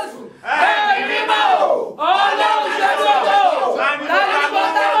Jésù. Ẹ̀mí mímọ́ o. Ọlọ́run ṣe tó tó. Láti bọ́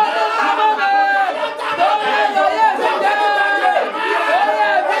táwọn tó táwọn bẹ̀rẹ̀. Tó bẹ̀rẹ̀ lóye mi jẹ́.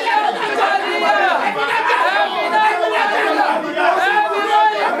 Oyè mi yẹ kí kàdíyà. Ẹ̀mí náà kúrò. Ẹ̀mí náà kúrò. Ẹ̀mí náà kúrò.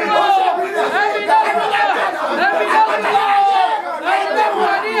 Ẹ̀mí náà kúrò. Ẹ̀mí náà kúrò. Iná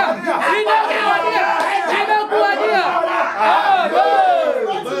kúrò níyà. Iná kúrò níyà. Iná kúrò níyà.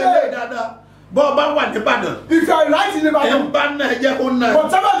 Bẹ́ẹ̀ dáadáa. Bọ́ ọ bá wà ní Ìbàdàn. If you are right in the Ẹ Bible, ń bá náà jẹ́ kó náà.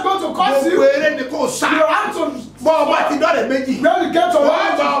 whatever is going to cause Gbogbo you, eré ni kò sá. you have to. Bọ́ ọ bá ti dọ́rẹ̀ méjì. When you get to Wọ́n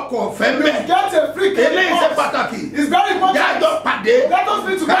bá one, ọkọ̀ ọ̀fẹ́ you mẹ́. get a free kick. Eléyìí ṣe pàtàkì. It's very important. Jájọ pàdé. Let us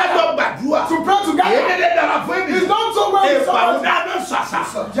be Kájọ together gbàdúrà. to pray together. Èdèdè dára fún ènìyàn. It's not so well with Ìfàwọn somebody. dáná sàṣà.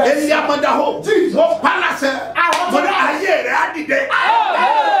 Yes. Èyí amọ̀dáhó. Jesus. Mo pálásẹ̀. want Mo to ní rise. ayé rẹ̀ á dìde.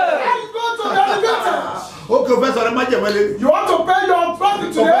 Let's go to the elevator. Ó kí o fẹ́ sọ̀rọ̀ má jẹ̀mọ́ lé. You want to pay your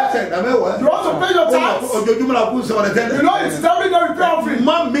profit O fẹ́ today? tẹ̀ ẹ̀dá mẹ́wàá. You want to pay your tax? Ojoojúmọ́ la kú sọ̀rọ̀ tẹ́lẹ̀. You know it's every day we pay offering.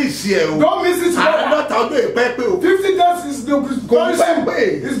 Má mi sí ẹ o. Don't miss it today. Àádọ́ta ọdún ìpẹ́ pé o. 50 days is Kò very pẹ́ soon. pé.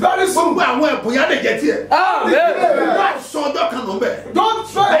 It's very soon. Gbogbo àwọn ẹ̀bùn yá lè jẹ tiẹ̀. Wá sọ ọjọ́ kan nù bẹ̀. Don't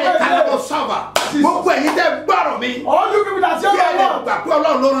try Ẹ̀yin kálẹ̀ bọ̀ to sábà. Gbogbo ẹ̀yin tẹ́ gbọ́rọ̀ mi. all you people that hear Kí ẹ my lè word gbà pé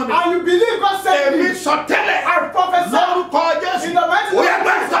Ọlọ́run ló rán mi. and you believe God sent Èmi me, sọ tẹ́lẹ̀. I prophesy Lórúkọ Jésù. in the mighty Ó yẹ name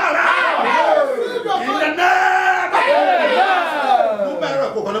gbẹ́ sọ̀rọ̀. Receive your In the faith. name. Mo bá ẹ̀rọ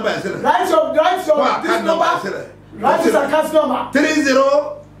kọ̀ọ̀kan náà báyìí sílẹ̀. Write your Fún this àkáǹtì nọ́mbà number. sílẹ̀. Write this account number. 30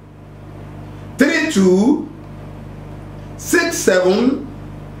 32 67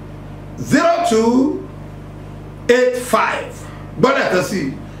 02 85. Gbọ́dọ̀ kan sí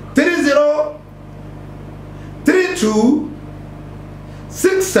i. 30 32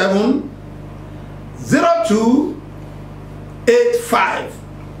 67 02 85.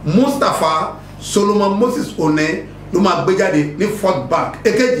 Mustapha Solomon Moses One ló máa gbé jáde ní Fort Bank.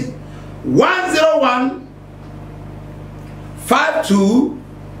 Èkejì 101 52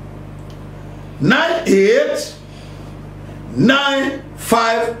 98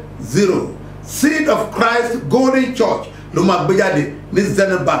 950. Seed of Christ Golden Church ló máa gbé jáde ní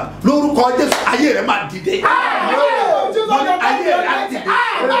Zenith Bank. Lórúkọ Jésù ayé rẹ̀ máa dìde. Ayé rẹ̀ á dìde.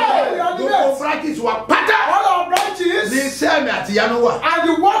 Gbogbo practice wa pátá All our branches ní iṣẹ́ mi àti ìyanu wà. and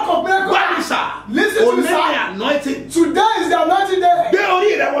the work of miracle. Gbàdúrà. Listen to me, Oní sir. ní anointing. Today is the anointing day. Gbé orí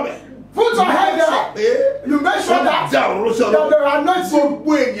rẹ̀ wọ̀ bẹ̀. Put your head there. Pé You make sure that Da òróró sí that Ọlọ́run. they anoint you.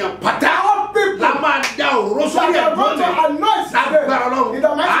 Gbogbo èèyàn pátá. All people La máa da òróró that sórí are ẹ̀gbọ́n going mi. to anoint Lágbára today. Ọlọ́run. In the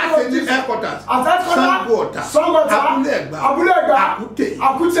A mighty ṣe name of ní Jesus. ẹ̀kọ́ headquarters Sangota Abúlé Ẹ̀gbá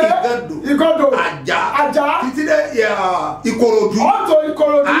Àkúté Ìgàndò Àjà títí dé Ìkòròdú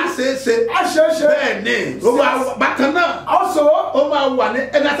àṣeéṣe bẹ́ẹ̀ ni bákan náà ó máa wà ní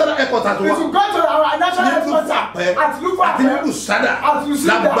national headquarters wa ní Lúfàpẹ́ àti ní Lùsádà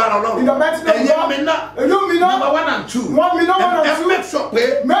lágbára Ọlọ́run ẹ̀yẹ́ mi náà number 1 and 2 ẹ make sure pé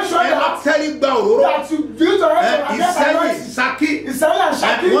ẹ máa tẹ́lí gba òróró Ìsẹ́yìn Ṣakí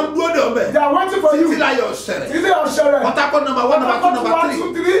wọ́n dúró dè ọbẹ̀ títí láyọ̀ ọ̀sẹ̀rẹ̀ Port-Harcourt number 1 number 2 number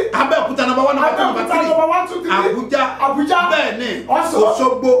 3 Abẹ́òkúta number 1 number 2 number 3 Àbújá bẹ́ẹ̀ ni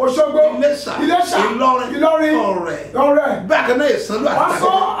Òṣogbo Iléṣà Ìlọrin Ọ̀rẹ́ bẹ́ẹ̀ kan náà Ìsànlú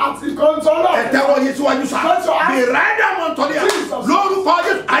àti Ìkọ̀ntọ́lọ̀ ẹ̀tẹ́wọ́ yìí síwájú sá bí ráìdà mọ̀ntọ́lẹ̀ lórúkọ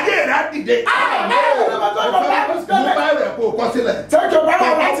ayé rẹ̀ á dìde mo bá rẹ̀ kó kọ́ sílẹ̀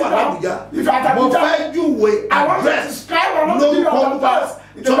mo fẹ́ júwe address lórúkọ olúwa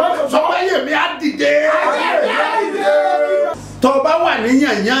sọpẹ́ yé mi á dìde tó bá wà ní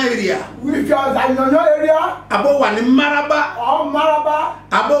Yanyan area àbó wà ní Maraba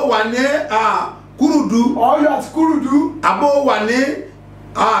àbó wà ní Kurudu àbó wà ní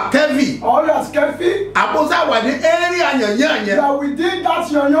Kẹ́fì àbóṣà wà ní area Yanyan yẹn. That we did that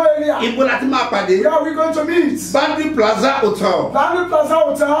Yanyan area. Ibo la ti máa pàdé. Where are we going to meet? Bandi Plaza Hotel.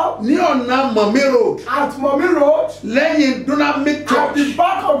 Ní ọ̀nà Mọ̀mí Road. At Mọ̀mí Road. Lẹ́yìn Dynamic Church. At the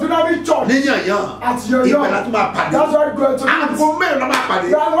back of Dynamic Church. Ní Yanyan. At Yanyan. Ibẹ̀ la ti máa pàdé. That's where we're going to meet. Aago mẹ́rin la máa pàdé.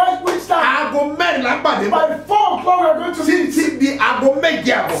 Which time? Aago mẹ́rin la pàdé. By 4 o'clock we are going to meet. Títí di aago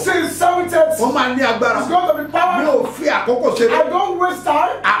méje àbọ̀. Since 7:30. Wọ́n máa ní agbára. It's going to be powerful. Mi ò fi àkókò ṣeré. I don't waste time.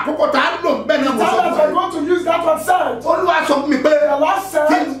 Àkókò tá a lò bẹ́ẹ̀ náà mo sọ fún I'm going to use that one side. Olúwa sọ fún mi pé The Lord said,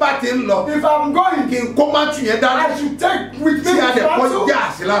 tí n bá ti ń lọ. If I'm going, kí n kó má tún yẹn dání. I should take with me tí a dẹ̀ kọ́ the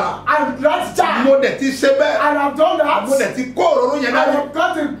jáàsì lára. and that jar. Mo dẹ̀ ti ṣe bẹ́ẹ̀. And I've done that. Mo dẹ̀ ti kó òróró yẹn I dání. have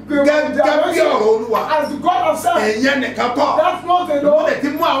got to Gẹ́gẹ́ bí ọ̀rọ̀ Olúwa. as the God of self. Èyàn nìkan kọ́. That's not Mo alone. dẹ̀ ti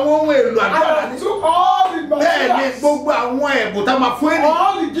mú àwọn ohun èlò I àdúrà have dání. took all the Bẹ́ẹ̀ ni materials. gbogbo àwọn ẹ̀bùn tá a máa fún ènìyàn.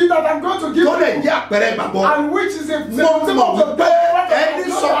 All the gift that I'm going to give Tó lè you. jẹ́ àpẹẹrẹ ìgbàgbọ́. And which is a Mo mọ̀ wípé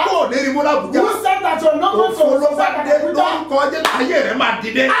ẹni sọ pé ò ní rí mú lábùjá. Who said that you're not going to Òfò ló bá dé lórúkọ Jésù ayé rẹ̀ máa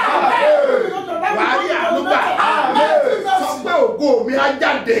dìde. Wàá rí àlùbà. Sọ pé ògo mi á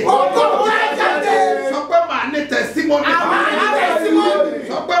jáde. Sọ pé màá ní testimony.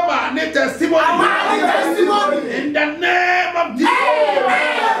 Sọ pé màá ní testimony. In the name of Jesus.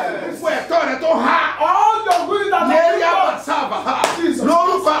 Fún ẹ̀tọ́ rẹ̀ tó há. all the good that Lérí àbàsáàbà ha.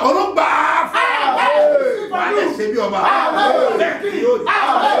 Lórúkọ olùgbà. Wàá lè ṣe bí ọba. Bẹ́ẹ̀ kì yóò di.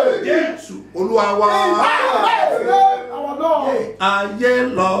 Jésù Olúwa wa. Ayé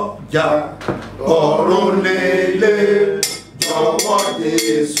lọ́jà ọ̀run nílé jọ̀wọ́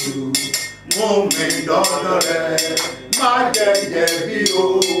Jésù mú mi dọ́dọ̀ rẹ̀ má jẹ̀jẹ̀ bí o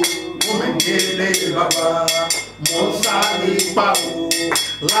mú mi nílé bàbá mo sá ipá o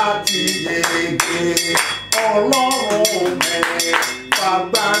láti yege Ọlọ́run mi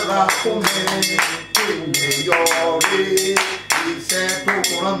fagbára fún mi kí n lè yọrí iṣẹ́ tó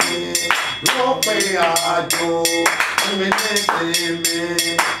rán mi lópin àjò mi ní tèmi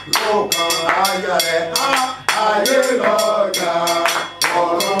lókàn ayọ̀ rẹ̀ ayé lọ́jà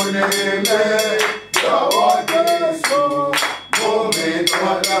ọ̀run nílé jọ̀wọ́ Jésù mú mi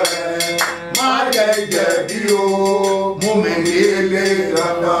dọ́dọ̀ rẹ̀ má jẹ̀jẹ̀ bí o mú mi nílé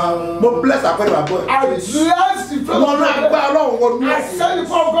dandan. Mo bless àpẹẹrẹ àbọ̀ ẹ̀. I bless the flow. Wọ́n náà gbá Ọlọ́run wọnú. I send the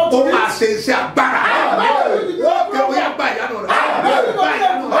power of God to Ó me. máa ṣe iṣẹ́ agbára. Ókè ó yá gbá ìyanu rẹ̀. Gbá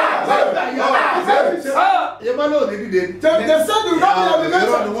ìyanu rẹ̀. Gbá ìyanu rẹ̀. Yẹ máa lóò ní dídé. They said you not be Irọ́ ni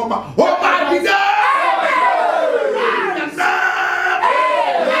eliminated. wọ́n máa. Ó máa dìde.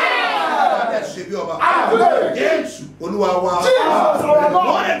 Ṣé bí ọba? Jésù Olúwa wa. Jesus, our Lord.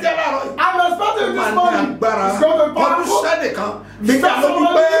 Wọ́n lè tẹ́ láàárọ̀ yìí. I'm expecting Ó this máa ní morning. agbára. It's going to be Ọdún powerful. sẹ́nì kan. Nígbà tó ní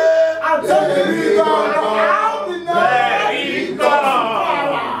pé. I'm telling you, God, how the name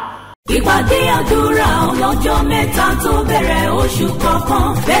Ìpàdé àdúrà ọlọ́jọ́ mẹ́ta tó bẹ̀rẹ̀ oṣù kọ̀ọ̀kan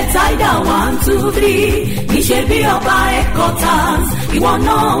Bethsaida 1, 2, 3 níṣẹ́ bí ọba headquarters ìwọ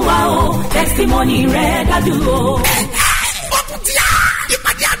náà wà o testimony rẹ̀ dájú o. Ọkùn tí a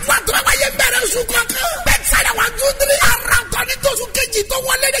ìpàdé àdúrà tó wáyé bẹ̀rẹ̀ oṣù kọ̀ọ̀kan Bethsaida 1, 2, 3 ara ọ̀tọ̀ ní tóṣù kejì tó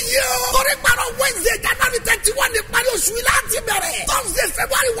wọlé ní yìí o. Torí parọ́ Wednesday January 31 ní parí oṣù yìí láti bẹ̀rẹ̀. Thursday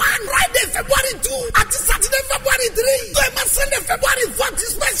February 1, Friday February 2 àti Saturday February 3. Tó ìmọ̀ Sunday February 4 ti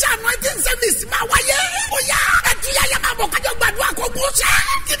special anointing service máa wáyé. Ó yá ẹtúyàyà máa bọ̀ kájọ gbàdúrà kó gbó ṣẹ́.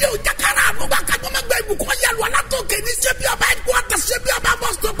 Kíni o jákàrà àmúgbà kájọ máa gba ìbùkún yàlú alátòkè ní ṣẹ́bí ọba headquarters ṣẹ́bí ọba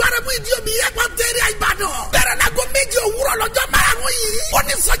bọ́sítọ̀ gbárẹ́mú ìdí omi ẹ̀kọ́ tẹ̀rẹ̀ Ìbàdàn. Bẹ̀rẹ̀ láago méje òwúrọ̀ lọ́jọ́ márùn-ún yìí.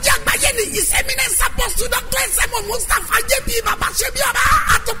 Onísọjí àgbáyé ni ìsẹ́mínẹ́ sàpọ̀sù Dr. Ẹsẹ̀mù Mustapha JB Babasebioba.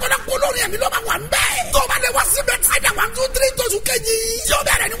 Àtọ̀pọ̀lọpọ̀ olórin ẹ̀mí ló máa wà ń bẹ̀. Tó o bá lè wá sí Bethsaida 1, 2, 3 tóṣù kejì. Yóò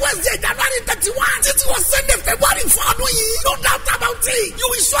bẹ̀rẹ̀ ní Wednesday January 31. Títí wọ Sunday February 4 ọdún yìí. No doubt about it. You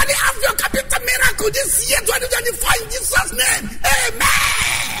will surely have your capital miracle this year 2024 in Jesus' name.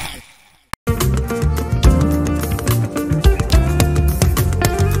 Amen.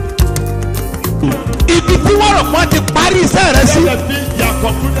 Ibi tí wọ́n rò pọ́n ti parí iṣẹ́ rẹ sí.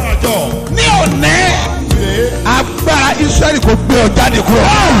 Ní òní, agbára Ísírẹ́lì kò gbé ọ jáde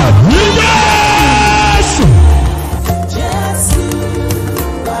kúrò. Jésù.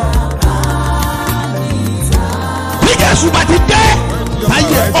 Bí Jésù bá ti dé,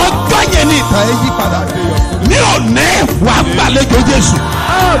 ọjọ́ yẹn ni ìtàn ẹ yí padà. Ní òní, wà á gbàlejò Jésù.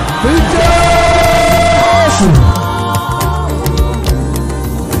 Jésù.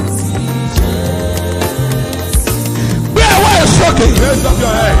 Sókè.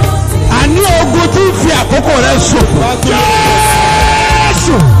 Àní ogun tí ń fi àkókò rẹ ṣòfò.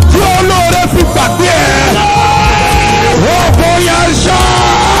 Jésù tí olóore fi gbàgbé ẹ̀. Ogun yẹn ṣọ́.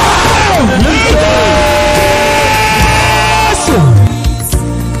 Jésù.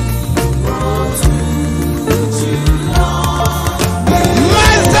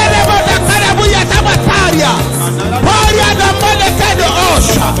 Mẹ́sẹ̀lẹ̀ bọ̀dà kárẹ̀bù yàtá bàtàríà. Pọ́ọ̀rìà dà mọ́lẹ̀ kẹ́dọ̀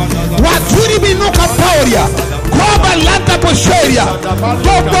ọ̀ṣà. Wà túrí bí nùkà pọ́ọ̀rìà. Kọ́ba lanta bọ̀ṣẹ́rìà.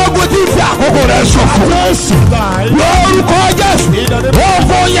 Gbogbo ogun tí ń fi àkókò rẹ̀ ṣòfò. Lórúkọ Jésù.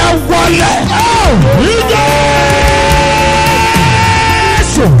 Ogun yẹn wọlé.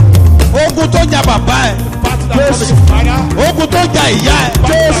 Jésù. Ogun tó jà bàbá ẹ̀. Jésù. Ogun tó jà ìyá ẹ̀.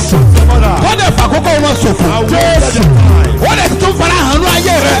 Jésù. Wọ́n lè fa àkókò wọn ṣòfò. Jésù. Wọ́n lè tún fara hàn ní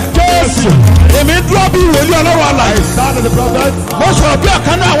ayé rẹ̀. Jésù. Èmi dúró bí wòlíì Ọlọ́run àlàyé. Mo sọ̀rọ̀ bí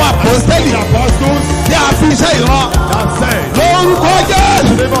ọ̀kan náà àwọn àpòstélì. Tí a fi iṣẹ́ ìran. Lórúkọ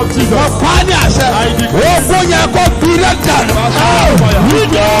Jésù. Wọ́n pa á ní àṣẹ. Ogun yẹn kó bílẹ̀ dànù.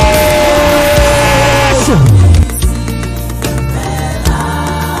 Jésù.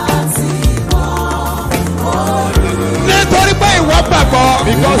 Nítorí pé ìwọ gbàgbọ́.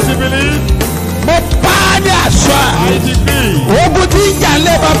 Mo pa á ní àṣẹ.